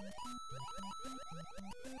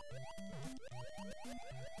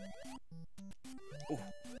 Ooh.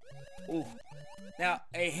 Ooh. Now,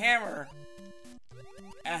 a hammer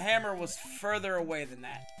was further away than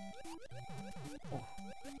that. Oh.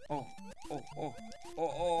 Oh. Oh. Oh. Oh.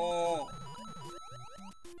 Oh.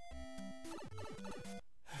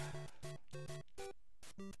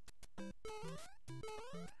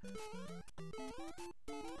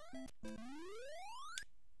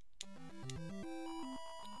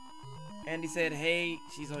 Andy said, hey,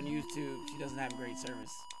 she's on YouTube. She doesn't have great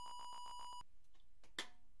service.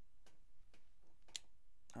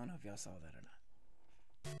 I don't know if y'all saw that or not.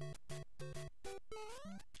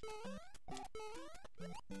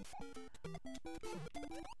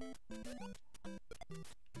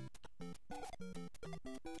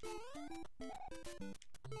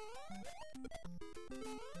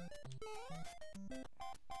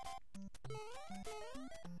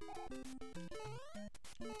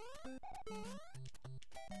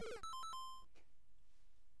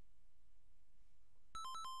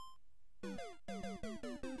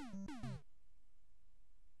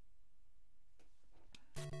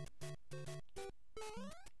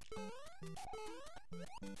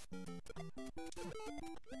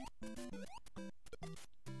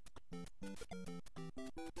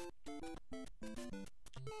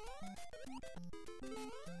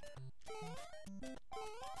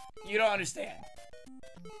 You don't understand.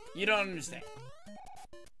 You don't understand.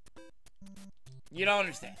 You don't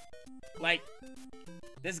understand. Like,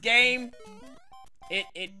 This game,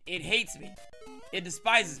 it hates me. It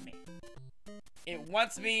despises me. It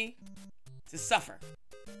wants me to suffer.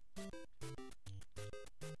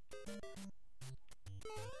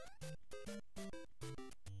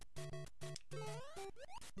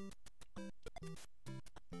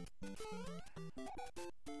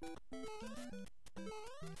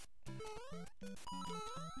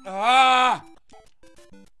 Ah!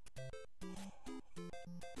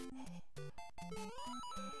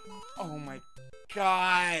 Oh my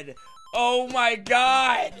god. Oh my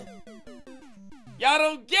god. Y'all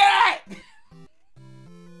don't get it.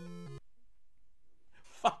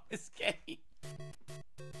 Fuck this game.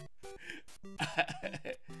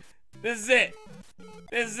 This is it.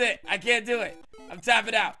 This is it. I can't do it. I'm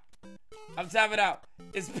tapping out. I'm tapping out.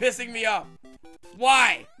 It's pissing me off.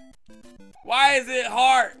 Why? Why is it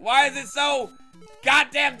hard? Why is it so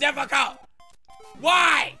goddamn difficult?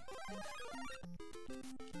 Why?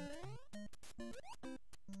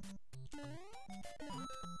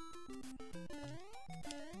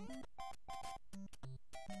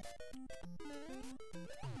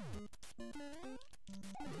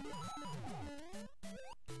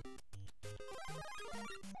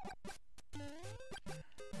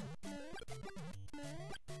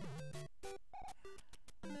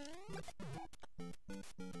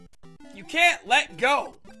 You can't let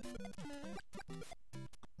go.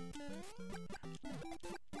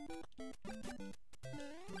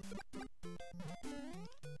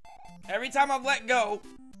 Every time I've let go,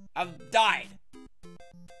 I've died.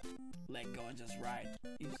 Let go and just ride.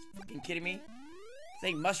 You fucking kidding me? This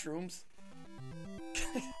ain't mushrooms.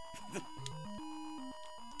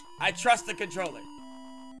 I trust the controller.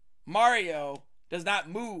 Mario does not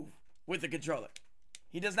move with the controller.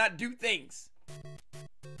 He does not do things.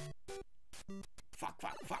 Fuck,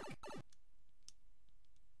 fuck, fuck.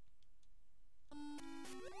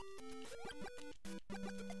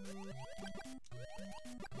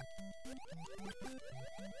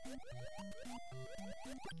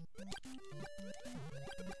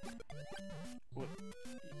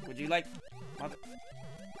 Would you like mother?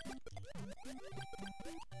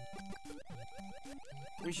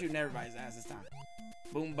 We shooting everybody's ass this time.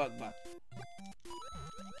 Boom, bug, buck.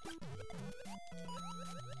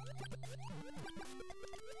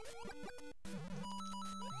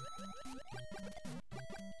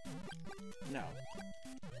 No.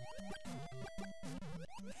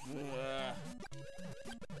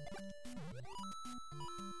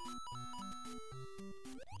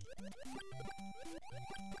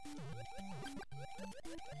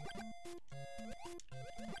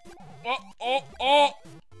 Oh, oh, oh!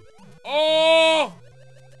 Oh!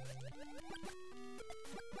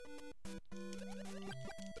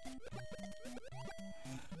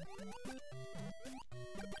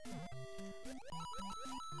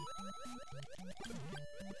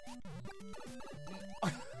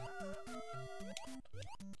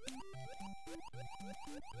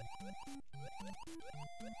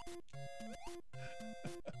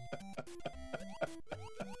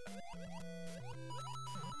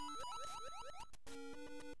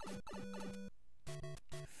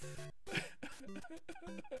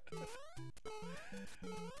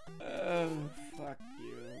 Oh, fuck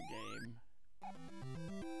you, game.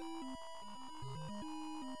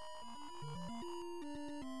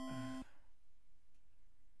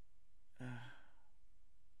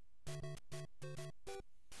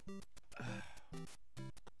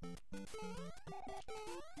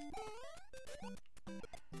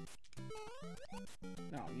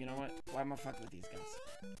 No, you know what? Why am I fucking with these guys?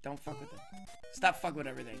 Don't fuck with them. Stop fucking with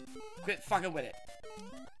everything. Quit fucking with it.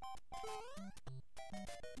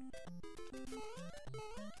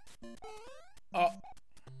 Oh.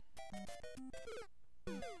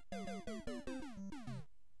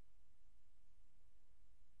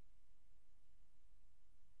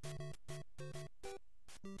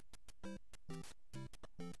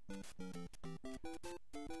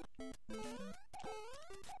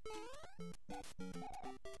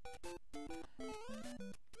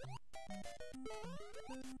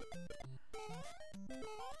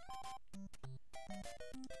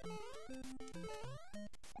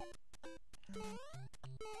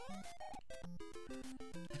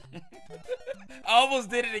 I almost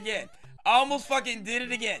did it again. I almost fucking did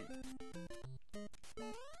it again.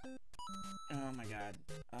 Oh my god.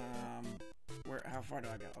 How far do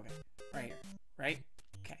I go? Okay. Right here. Right?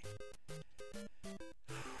 Okay.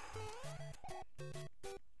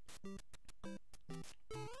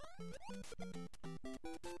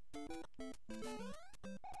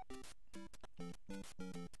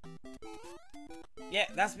 Yeah,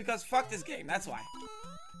 that's because fuck this game. That's why.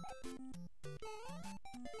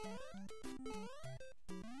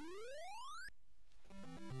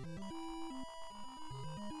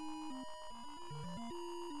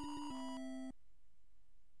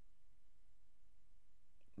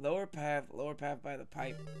 Lower path by the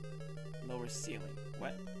pipe. Lower ceiling.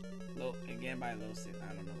 What? Low again by low ceiling.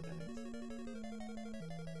 I don't know what that means.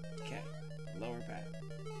 Okay. Lower path.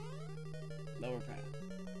 Lower path.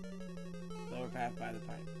 Lower path by the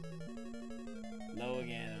pipe. Low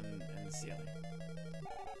again on the ceiling.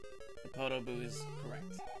 The Podoboo is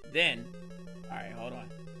correct. Then, alright, hold on.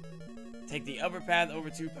 Take the upper path over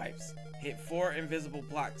 2 pipes. Hit 4 invisible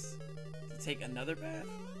blocks. To take another path?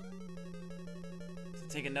 To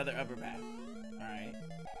take another upper path. Alright.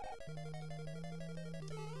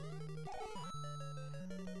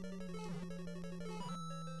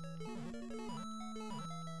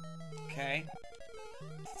 Okay.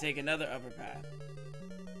 To take another upper path.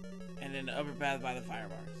 And then the upper path by the fire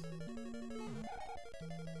bars.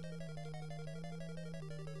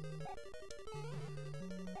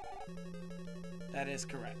 That is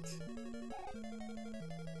correct.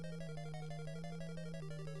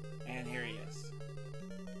 And here he is.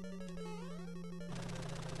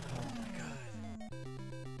 Oh my god.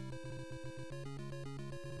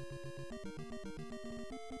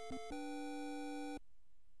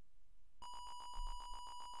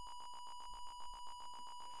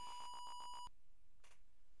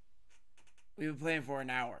 We've been playing for an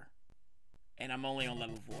hour. And I'm only on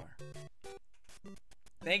level 4.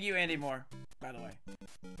 Thank you, Andy Moore, by the way.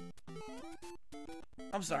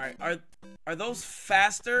 I'm sorry. Are those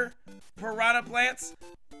faster piranha plants?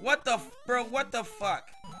 What the bro? What the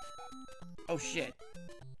fuck? Oh shit.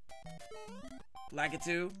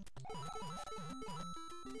 Lakitu.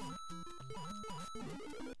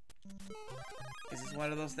 Is this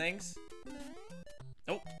one of those things?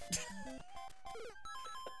 Nope.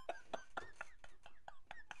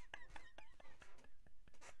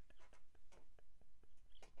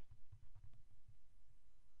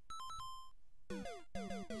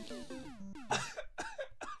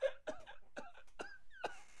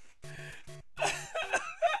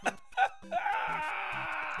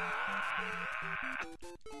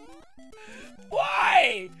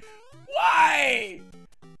 Why? Why?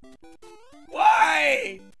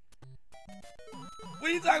 Why? What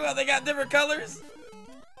are you talking about? They got different colors?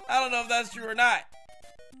 I don't know if that's true or not.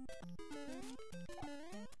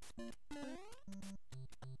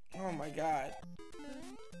 Oh my god.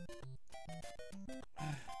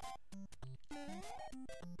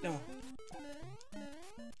 No.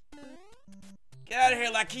 Get out of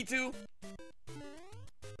here, Lakitu.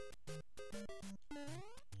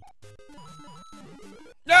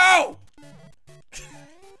 No!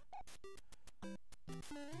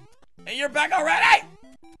 And you're back already?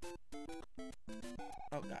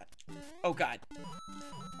 Oh god. Oh god.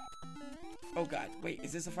 Oh god. Wait,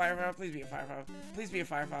 is this a firefighter? Please be a firefighter. Please be a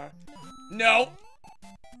firefighter. No!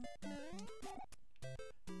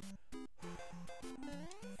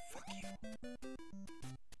 Fuck you.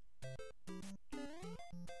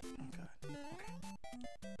 Oh god. Okay.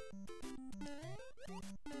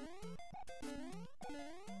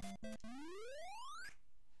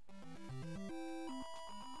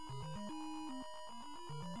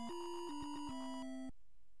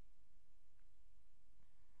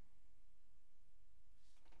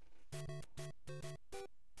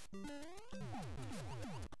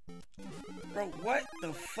 Bro, what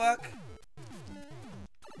the fuck?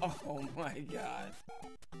 Oh my god.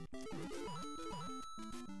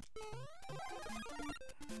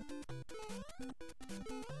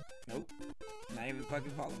 Nope. Not even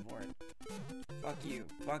fucking falling for it. Fuck you.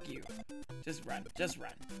 Fuck you. Just run. Just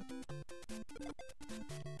run.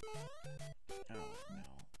 Oh no.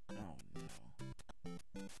 Oh no.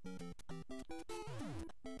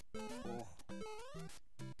 Oh.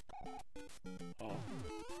 Oh.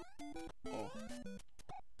 Oh.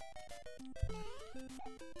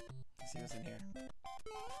 Let's see what's in here.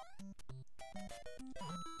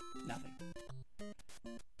 Nothing.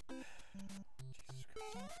 Jesus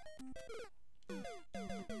Christ.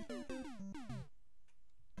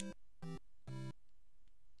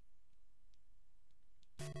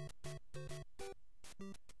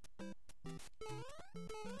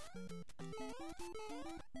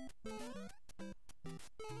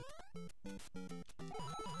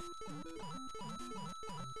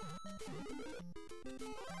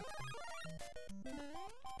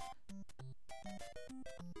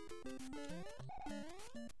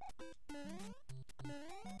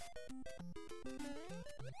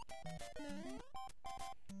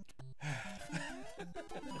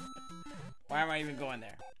 Why am I even going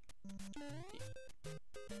there?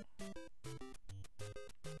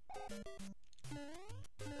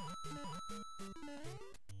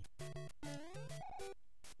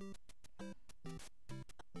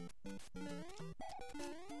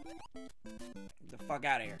 Get the fuck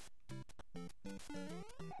out of here.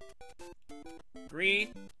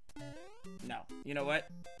 Green? No. You know what?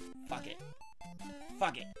 Fuck it.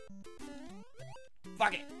 Fuck it.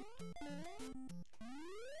 Fuck it.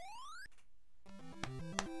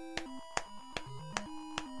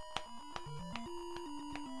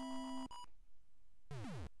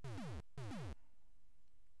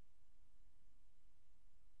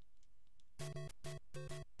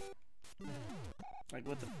 Like,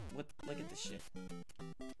 what? Look at this shit.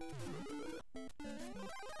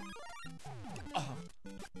 Oh.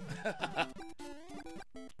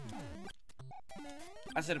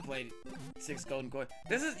 I should have played 6 golden coins.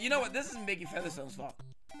 This is, you know what? This is Mickey Featherstone's fault.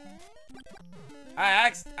 I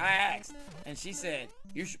asked, and she said,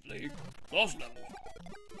 you should play lost levels.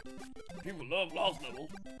 People love lost levels.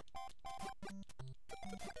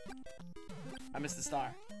 I missed the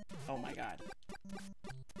star. Oh my god.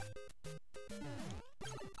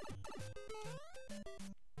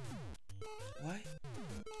 What?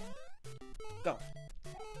 Go.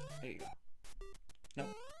 There you go. No,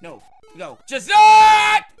 no, no. Just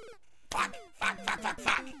fuck! Fuck,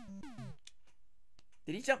 fuck.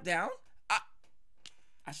 Did he jump down?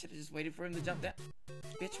 I should have just waited for him to jump down.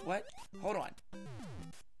 Bitch, what? Hold on.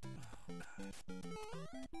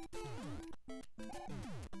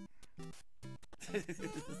 Oh,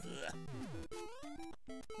 God.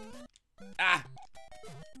 Ah!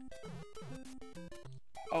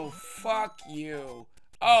 Oh, fuck you.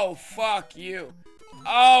 Oh, fuck you.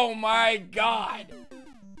 Oh, my God.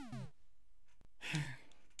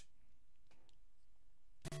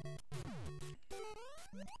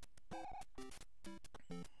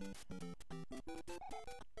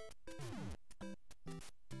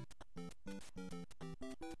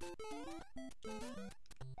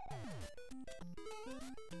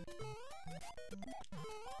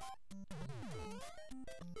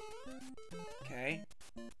 Okay.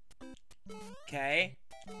 Okay.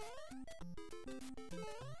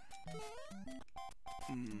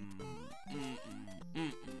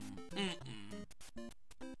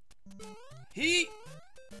 He.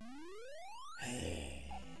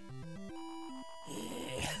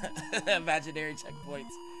 Imaginary checkpoints.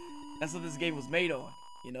 That's what this game was made on.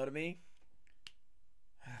 You know what I mean?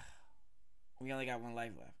 We only got 1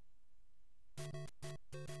 life left.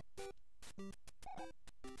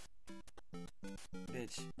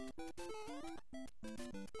 Bitch.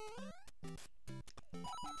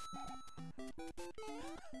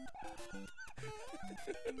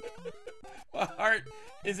 My heart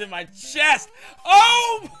is in my chest.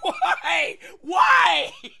 Oh, why?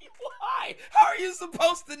 Why? Why? How are you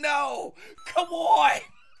supposed to know? Come on.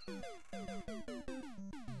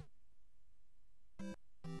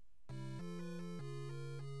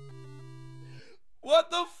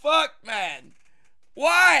 What the fuck, man?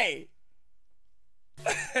 Why?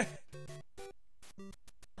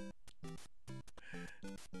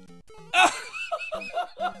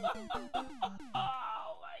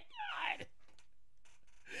 Oh my god.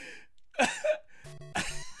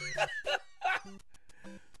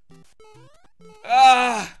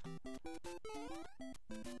 Ah.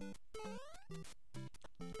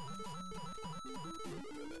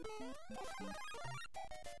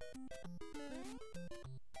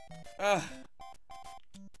 Oh,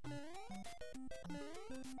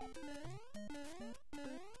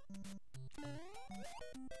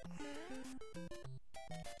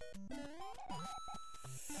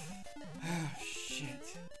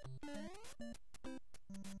 shit.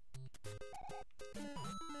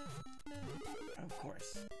 Of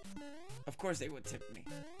course. Of course they would tip me.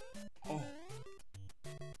 Oh.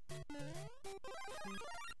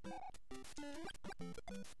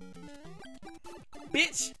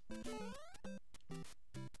 Bitch!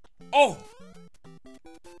 Oh!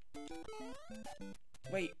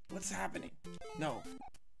 Wait, what's happening? No.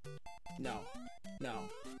 No. No.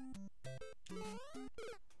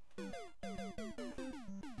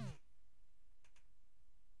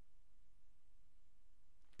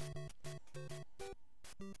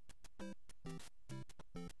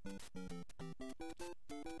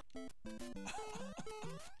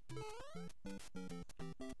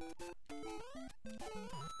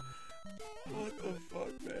 What the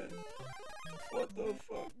fuck, man? What the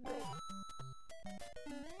fuck, bro?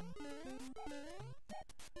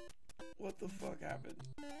 What the fuck happened?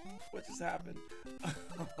 What just happened?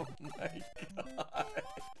 Oh my god.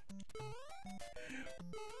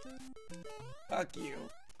 Fuck you.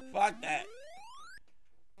 Fuck that.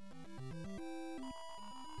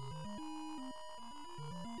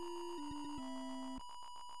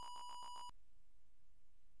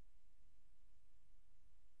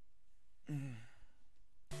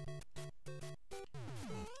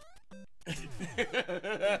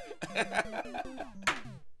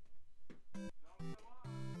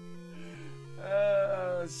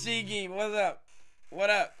 Shigi, what's up? What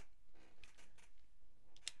up?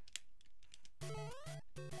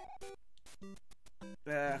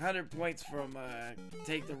 $100 points from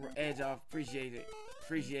Take the Edge Off. Appreciate it.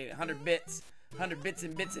 Appreciate it. 100 bits. 100 bits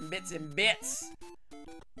and bits and bits and bits.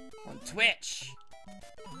 On Twitch.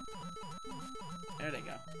 There they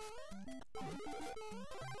go.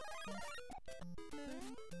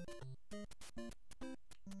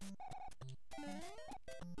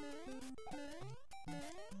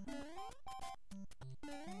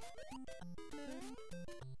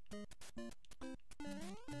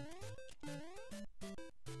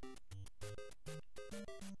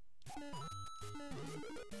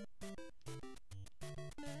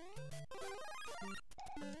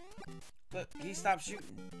 Look, he stopped shooting.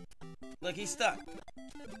 Look, he's stuck.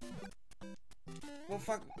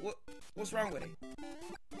 What's wrong with it?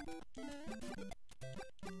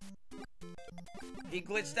 He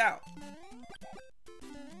glitched out.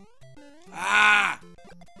 Ah!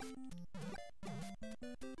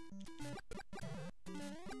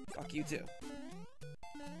 Fuck you too.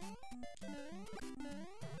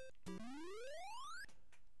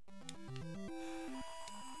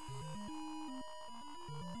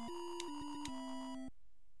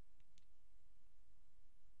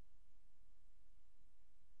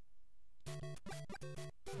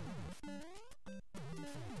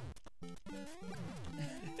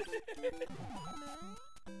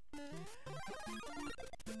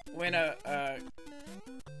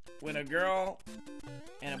 When a girl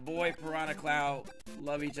and a boy piranha cloud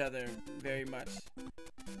love each other very much,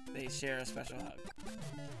 they share a special hug.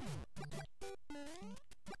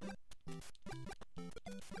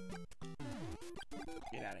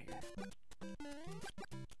 Get out of here.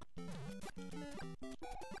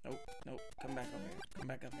 Nope, nope. Come back over here. Come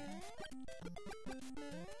back up here.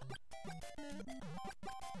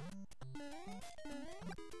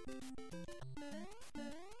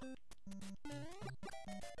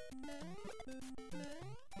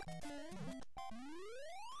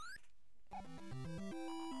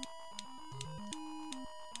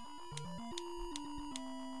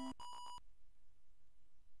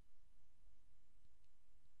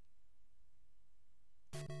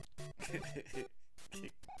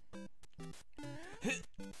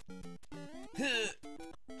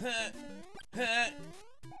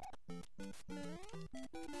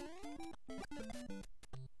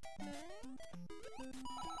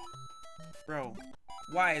 Bro,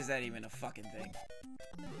 why is that even a fucking thing?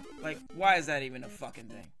 Like, why is that even a fucking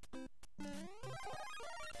thing?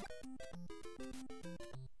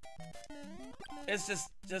 It's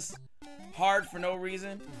just hard for no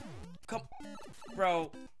reason. Come,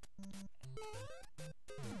 bro.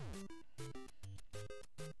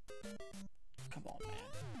 Come on, man.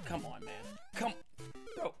 Come on, man.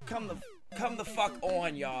 Bro, come the fuck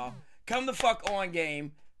on, y'all. Come the fuck on,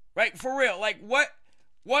 game. Right, for real. Like, what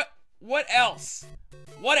else?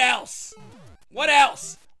 What else? What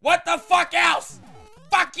else? What the fuck else?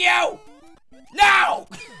 Fuck you! No!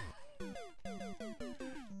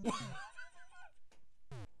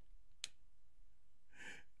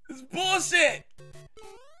 This is bullshit!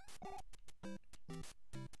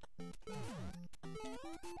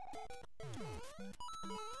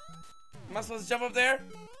 Am I supposed to jump up there?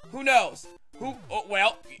 Who knows? Oh,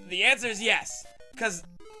 well, the answer is yes. Cause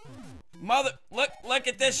look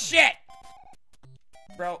at this shit!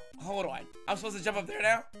 Bro, hold on. I'm supposed to jump up there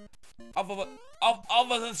now? Off of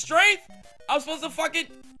the strength? I'm supposed to fucking...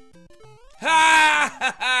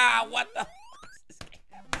 Ha! What the fuck is this game?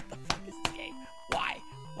 What the fuck is this game? Why?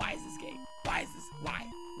 Why is this game? Why is this? Why?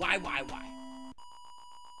 Why?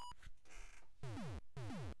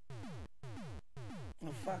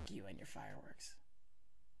 Well, fuck you and your fireworks.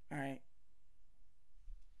 Alright?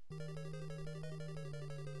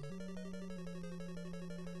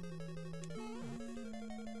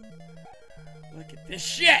 Look at this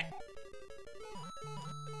shit!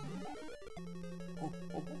 Oh.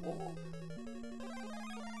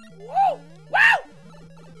 Whoa! Wow!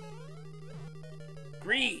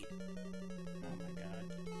 Greed! Oh my god.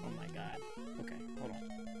 Oh my god. Okay, hold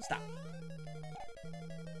on. Stop.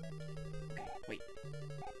 Okay, wait.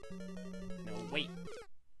 No, wait.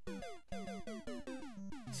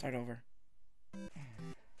 Start over.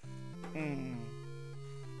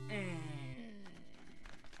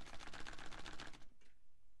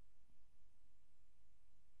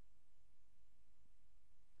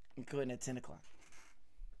 I'm quitting at 10 o'clock.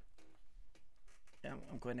 Yeah,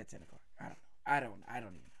 I'm quitting at 10 o'clock. I don't even know.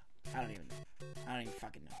 I don't even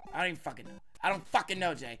fucking know. I don't even fucking know. I don't fucking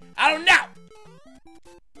know, Jay. I don't know!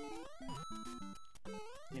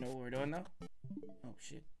 You know what we're doing, though? Oh,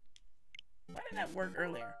 shit. Why didn't that work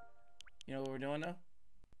earlier? You know what we're doing, though?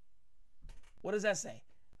 What does that say?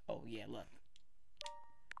 Oh, yeah, look.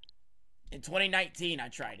 In 2019, I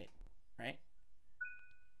tried it, right?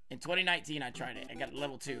 In 2019, I tried it. I got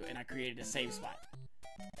level 2, and I created a save spot.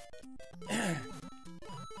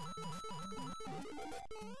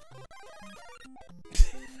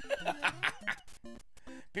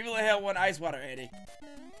 People in hell want ice water, Eddie.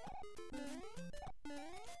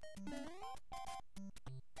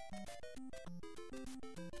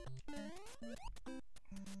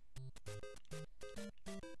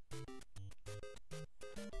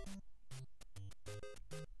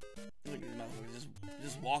 Look at these motherfuckers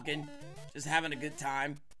just walking, just having a good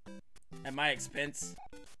time at my expense.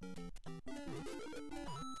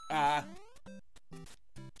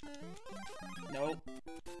 Nope.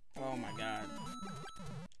 Oh my god.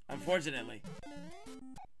 Unfortunately.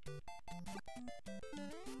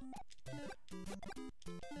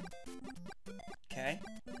 Okay.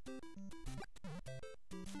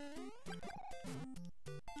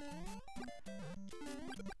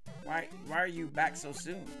 Why are you back so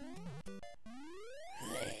soon?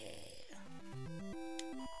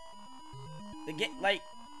 Like,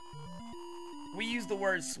 we use the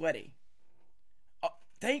word sweaty.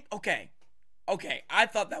 Okay. Okay, I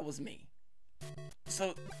thought that was me.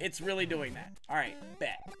 So, it's really doing that. Alright,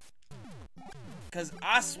 bet. Cause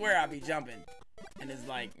I swear I be jumping. And it's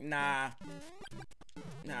like, nah.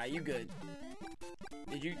 Nah, you good.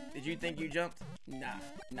 Did you think you jumped? Nah,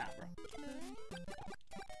 bro.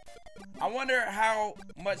 I wonder how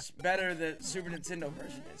much better the Super Nintendo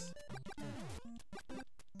version is.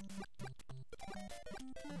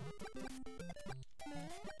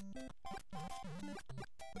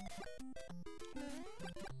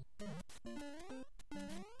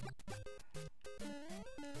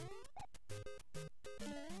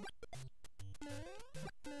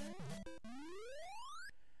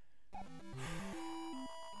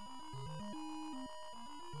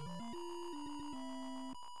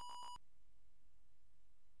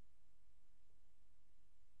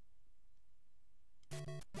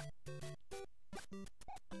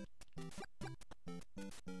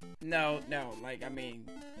 No, like, I mean,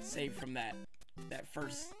 save from that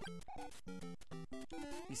first,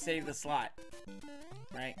 you save the slot,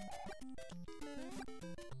 right?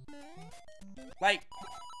 Like,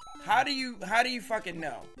 how do you fucking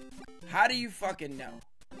know? How do you fucking know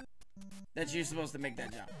that you're supposed to make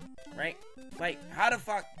that jump, right? Like, how the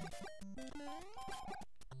fuck?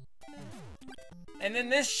 And then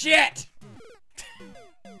this shit!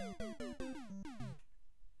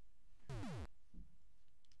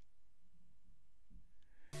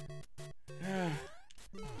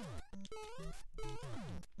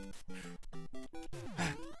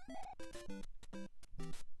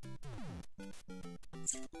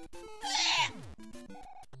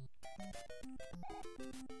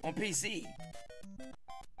 On PC.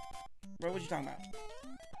 Bro, what you talking about?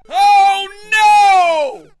 Oh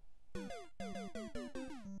no!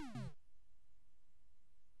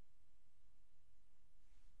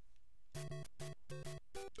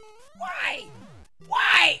 Why?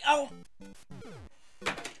 Why? Oh!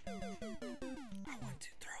 I want to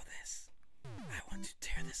throw this. I want to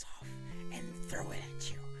tear this off and throw it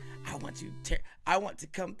at you. I want to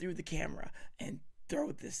come through the camera and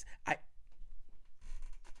throw this.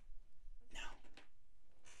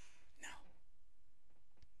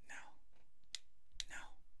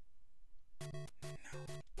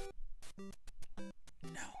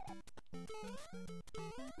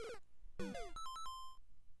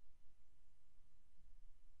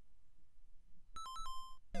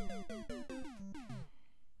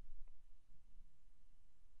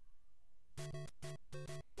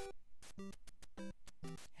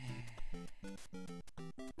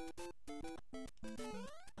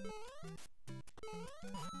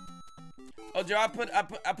 Oh, Joe, I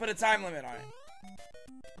put a time limit on it.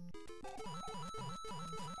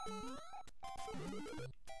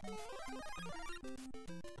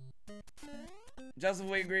 Joseph,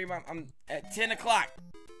 we agree. I'm at 10 o'clock.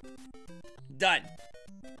 Done.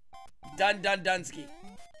 Done, ski.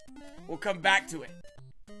 We'll come back to it.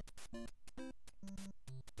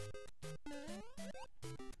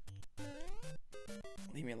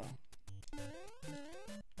 Leave me alone.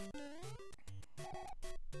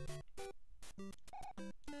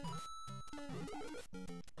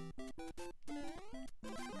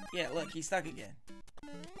 Yeah, look, he's stuck again. I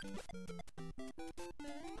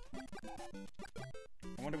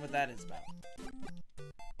wonder what that is about.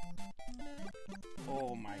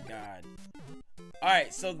 Oh my god. All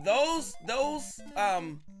right, so those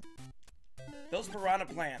piranha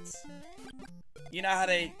plants, you know how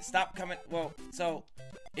they stop coming? Well, so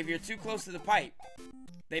if you're too close to the pipe,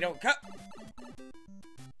 they don't cut.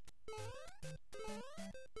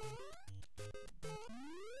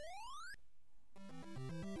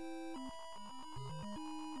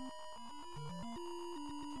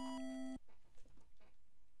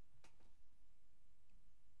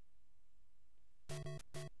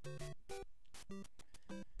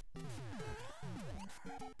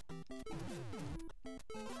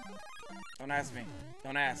 Don't ask me.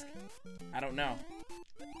 Don't ask. I don't know.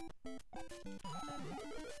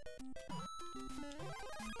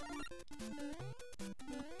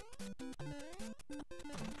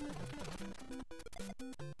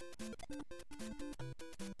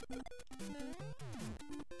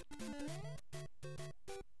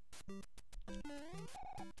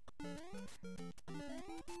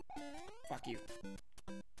 Fuck you.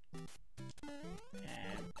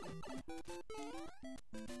 And...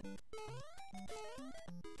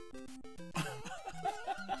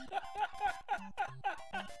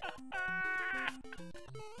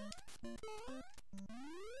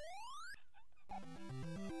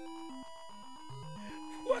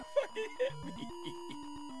 What fucking hit me?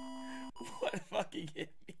 What fucking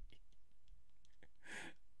hit me?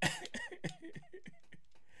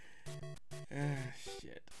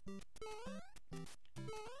 Shit.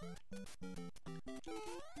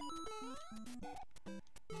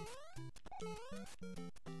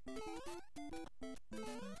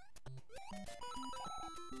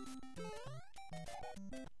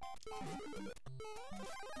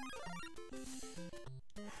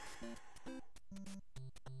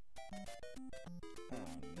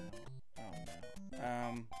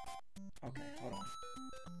 Okay, hold on.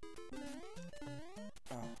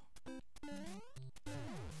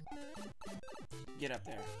 Get up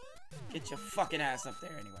there. Get your fucking ass up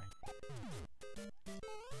there anyway.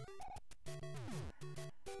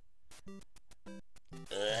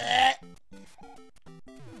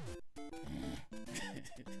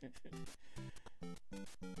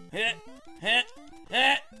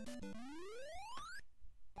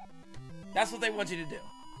 That's what they want you to do.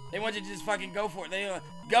 They want you to just fucking go for it. They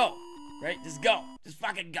go, right? Just go. Just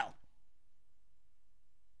fucking go.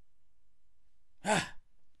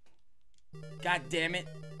 God damn it.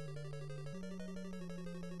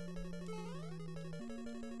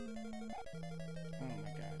 Oh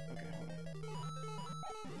my god. Okay, hold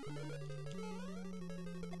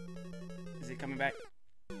on. Is it coming back?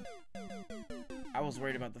 I was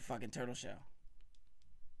worried about the fucking turtle shell.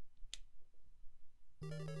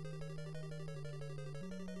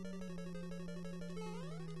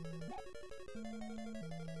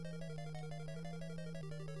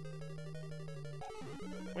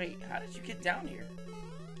 Wait, how did you get down here?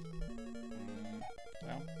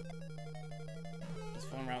 Well, this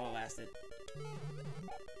phone round lasted.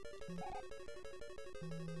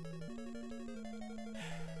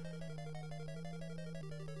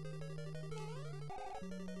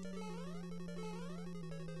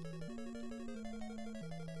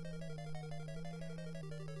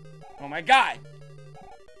 Oh my god!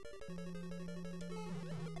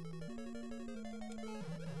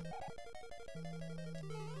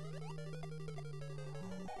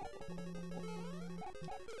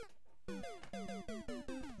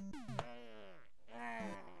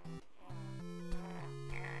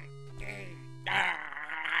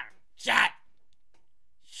 Shit!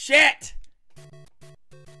 Shit!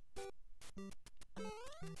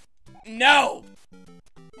 No!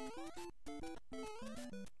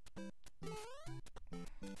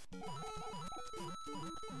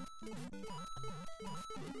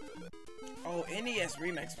 Oh, NES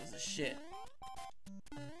Remix was a shit.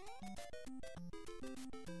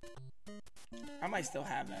 I might still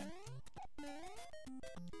have that.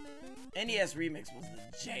 NES Remix was the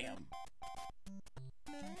jam.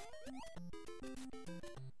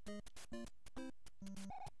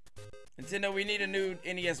 Nintendo, we need a new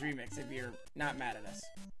NES Remix. If you're not mad at us,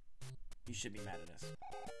 you should be mad at us.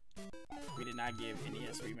 We did not give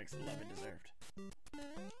NES Remix the love it deserved.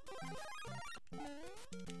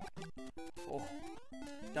 Oh.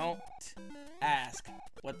 Don't ask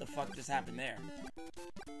what the fuck just happened there.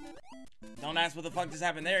 Don't ask what the fuck just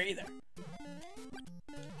happened there either.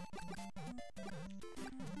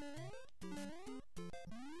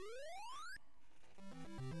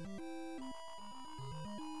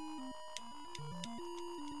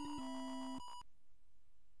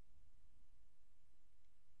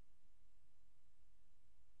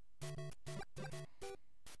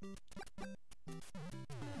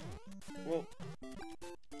 Well,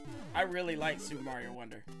 I really liked Super Mario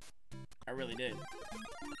Wonder. I really did.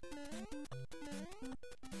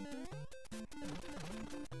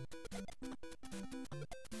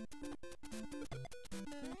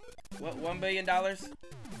 What, $1 billion?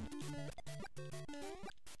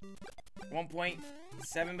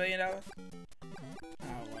 $1.7 billion? Oh,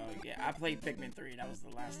 well, yeah, I played Pikmin 3. That was the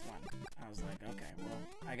last one. I was like, okay, well,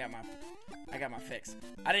 I got my fix.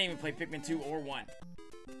 I didn't even play Pikmin 2 or 1.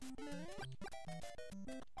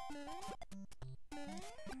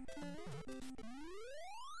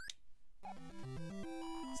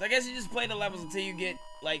 So I guess you just play the levels until you get,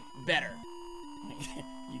 like, better.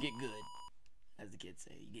 You get good. As the kids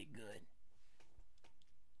say, you get good.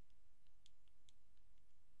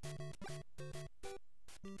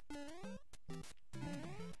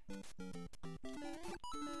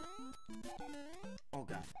 Oh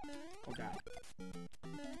god. Oh god.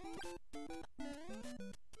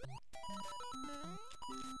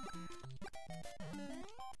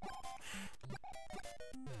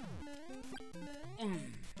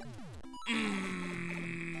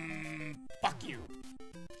 Fuck you.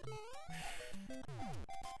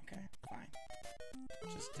 Okay, fine.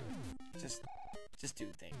 Just do it. Just do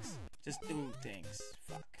things. Just do things.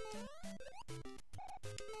 Fuck.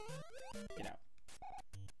 Get out.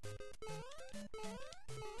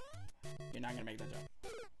 You're not gonna make that jump.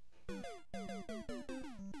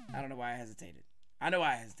 I don't know why I hesitated. I know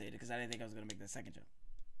why I hesitated, because I didn't think I was gonna make the second jump.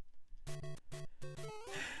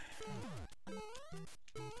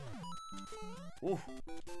 Ooh.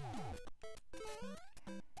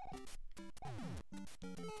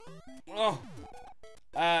 Oh.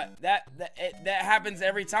 That happens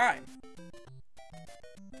every time.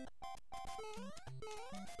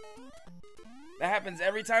 That happens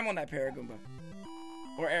every time on that Paragoomba.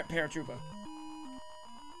 Or Paratroopa.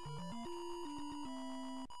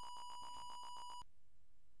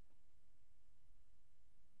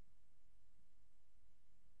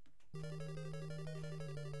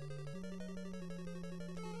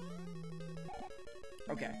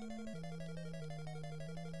 Okay.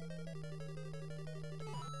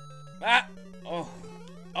 Ah! Oh.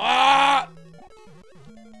 Ah!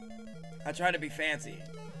 I try to be fancy.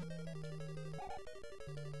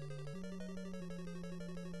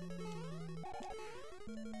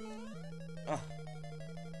 Oh.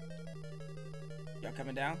 Y'all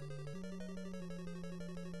coming down?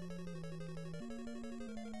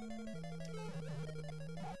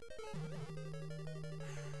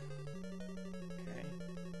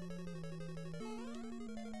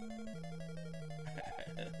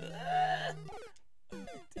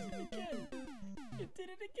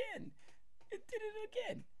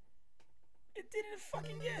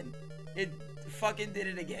 It fucking did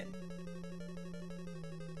it again.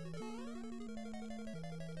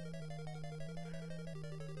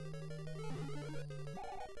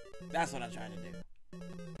 That's what I'm trying to do.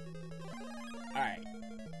 Alright.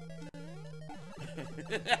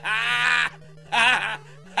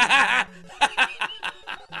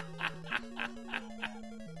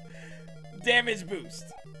 Damage boost.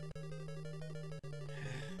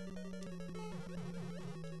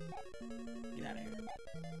 Get out of here.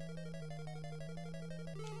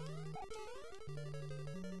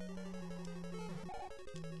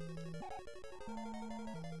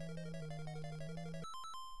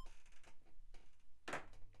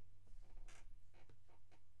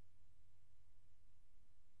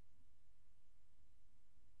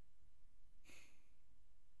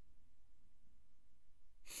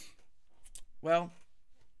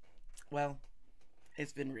 Well,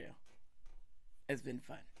 it's been real. It's been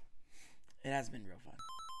fun. It has been real fun.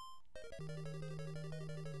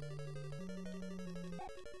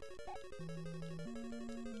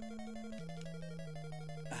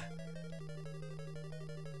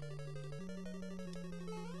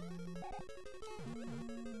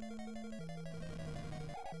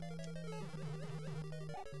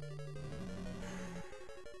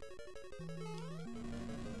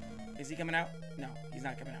 Is he coming out? No, he's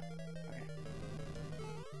not coming out. Okay.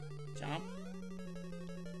 Jump.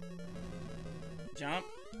 Jump.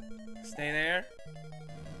 Stay there.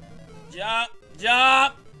 Jump.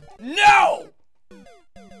 Jump. No!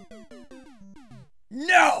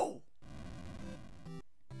 No!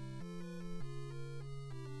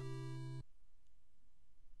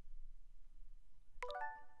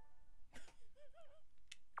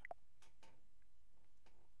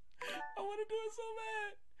 I want to do it so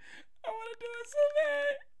bad. I want to do it so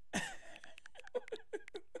bad.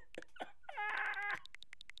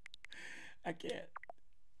 I can't.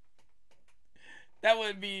 That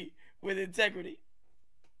would be with integrity.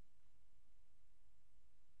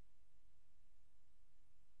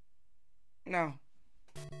 No.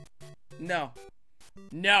 No.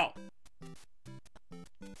 No.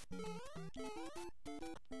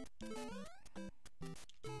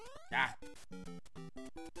 Ah.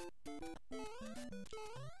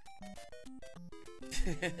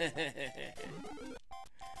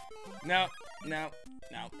 No, no,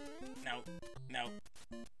 no, no, no.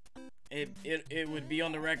 It would be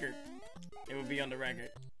on the record. It would be on the record.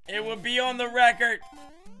 It would be on the record.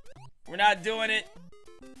 We're not doing it.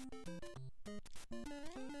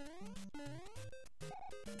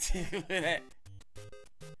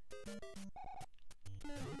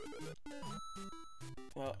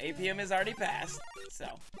 Well, 8 p.m. is already passed,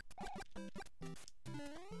 so.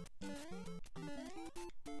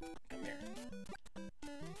 Come here.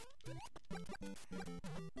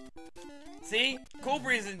 See? Cool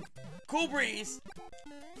Breeze and Cool Breeze.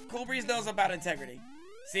 Cool Breeze knows about integrity.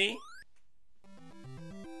 See?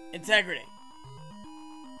 Integrity.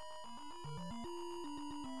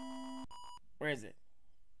 Where is it?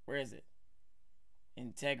 Where is it?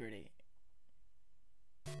 Integrity.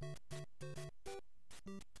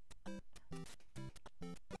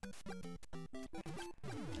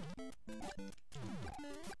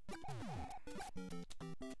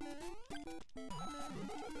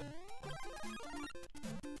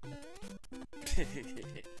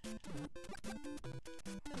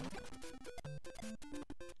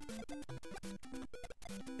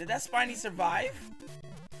 Did that Spiny survive?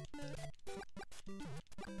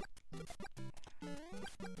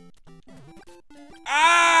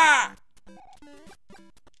 Ah!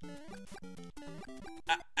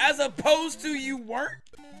 As opposed to you weren't?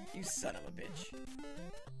 You son of a bitch.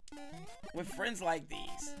 With friends like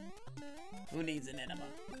these, who needs an enema?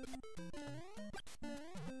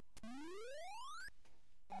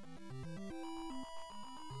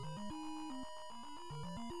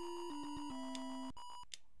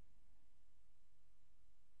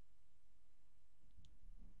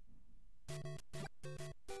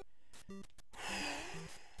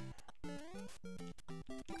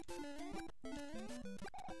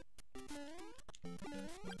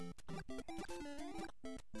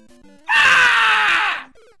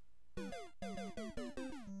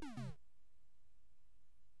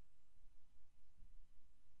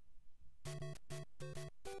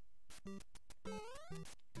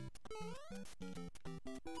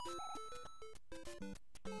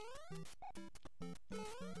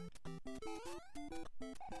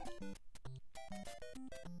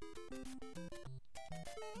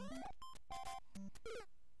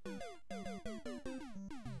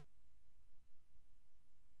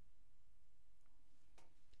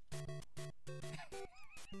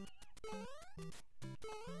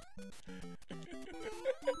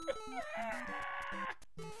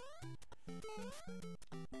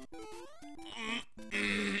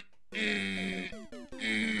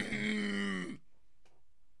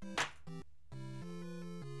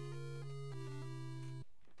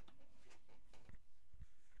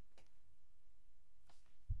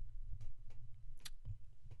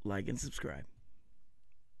 Like and subscribe.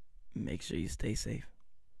 Make sure you stay safe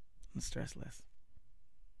and stress less.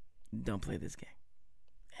 Don't play this game.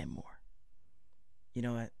 And more. You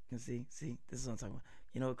know what? See, this is what I'm talking about.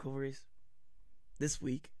 You know what, Cool Breeze? This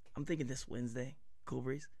week, I'm thinking this Wednesday, Cool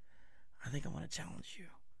Breeze, I think I want to challenge you.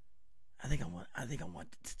 I think I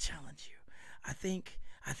want to challenge you. I think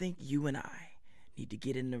you and I need to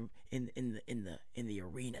get in the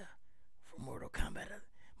arena for Mortal Kombat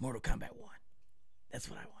 1. That's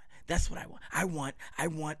what I want. That's what I want. I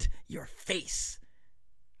want your face.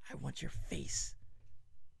 I want your face.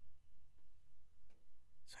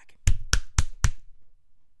 So I can.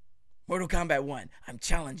 Mortal Kombat 1. I'm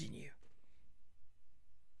challenging you.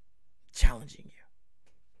 Challenging you.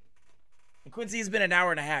 And Quincy, has been an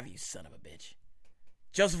hour and a half, you son of a bitch.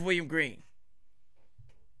 Joseph William Green.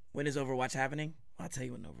 When is Overwatch happening? Well, I'll tell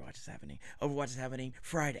you when Overwatch is happening. Overwatch is happening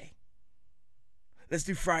Friday. Let's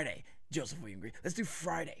do Friday. Joseph William Green. Let's do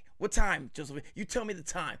Friday. What time, Joseph? You tell me the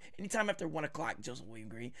time. Anytime after 1 o'clock, Joseph William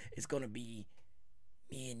Green, it's going to be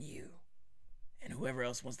me and you. And whoever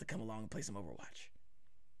else wants to come along and play some Overwatch.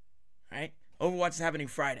 All right? Overwatch is happening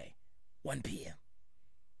Friday, 1 p.m.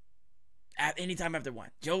 At any time after 1.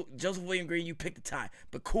 Joseph William Green, you pick the time.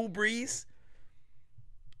 But Cool Breeze,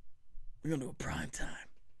 we're going to do a prime time.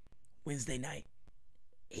 Wednesday night,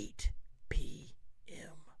 8 p.m.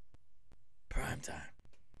 Prime time.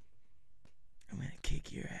 I'm going to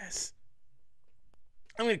kick your ass.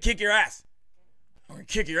 I'm going to kick your ass. I'm going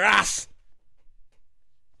to kick your ass.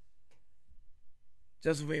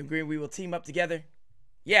 Joseph William Green, we will team up together.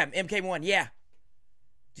 Yeah, MK1, yeah.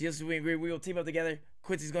 Joseph William Green, we will team up together.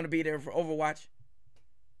 Quincy's going to be there for Overwatch.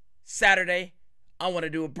 Saturday, I want to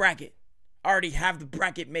do a bracket. I already have the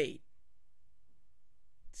bracket made.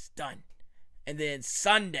 It's done. And then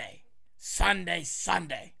Sunday. It's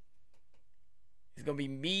going to be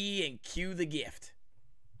me and Q the Gift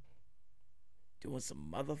doing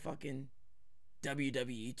some motherfucking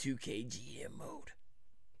WWE 2K GM mode.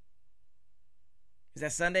 Is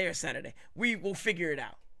that Sunday or Saturday? We will figure it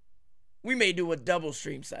out. We may do a double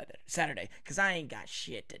stream Saturday because I ain't got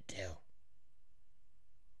shit to do.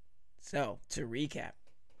 So, to recap,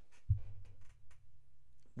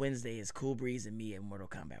 Wednesday is Cool Breeze and me in Mortal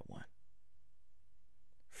Kombat 1.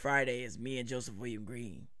 Friday is me and Joseph William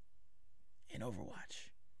Green in Overwatch.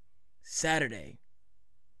 Saturday,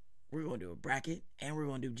 we're going to do a bracket and we're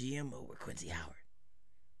going to do GM mode with Quincy Howard.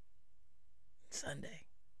 Sunday,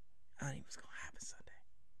 I don't even know what's going to happen Sunday.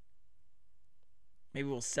 Maybe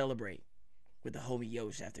we'll celebrate with the homie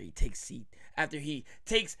Yosh after he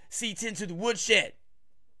takes seats into the woodshed.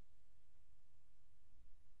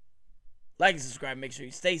 Like and subscribe. Make sure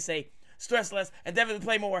you stay safe, stress less, and definitely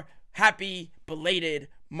play more. Happy belated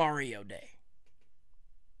Mario Day.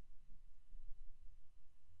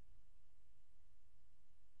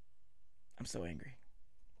 I'm so angry.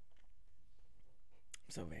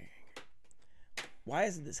 I'm so very angry. Why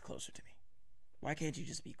isn't this closer to me? Why can't you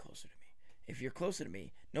just be closer to me? If you're closer to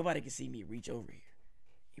me, nobody can see me reach over here.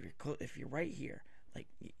 If you're right here, like,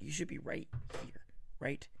 you should be right here.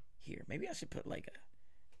 Right here. Maybe I should put like a...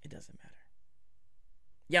 It doesn't matter.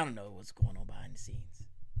 Y'all don't know what's going on behind the scenes.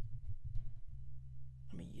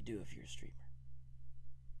 I mean, you do if you're a streamer.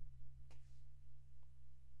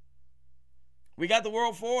 We got the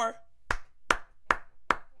World 4.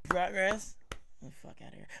 Progress. Oh, fuck out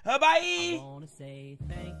of here. Bye. I wanna say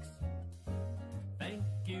thanks. Thank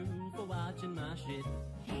you for watching my shit.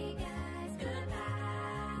 Hey guys,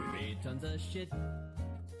 goodbye. We made tons of shit.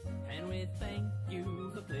 And we thank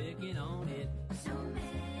you for clicking on it. So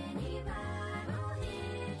many viral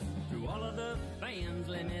hits. To all of the fans,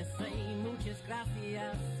 let me say muchas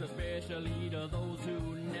gracias. Especially to those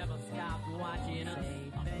who never stopped watching us.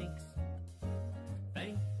 Say thanks.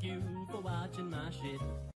 Thank you for watching my shit.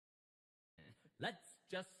 Let's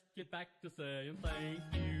just get back to saying thank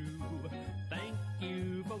you. Thank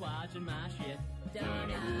you for watching my shit.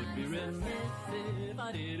 And it would be remiss if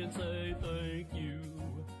I didn't say thank you.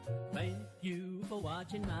 Thank you for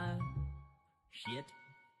watching my shit.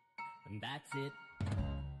 And that's it.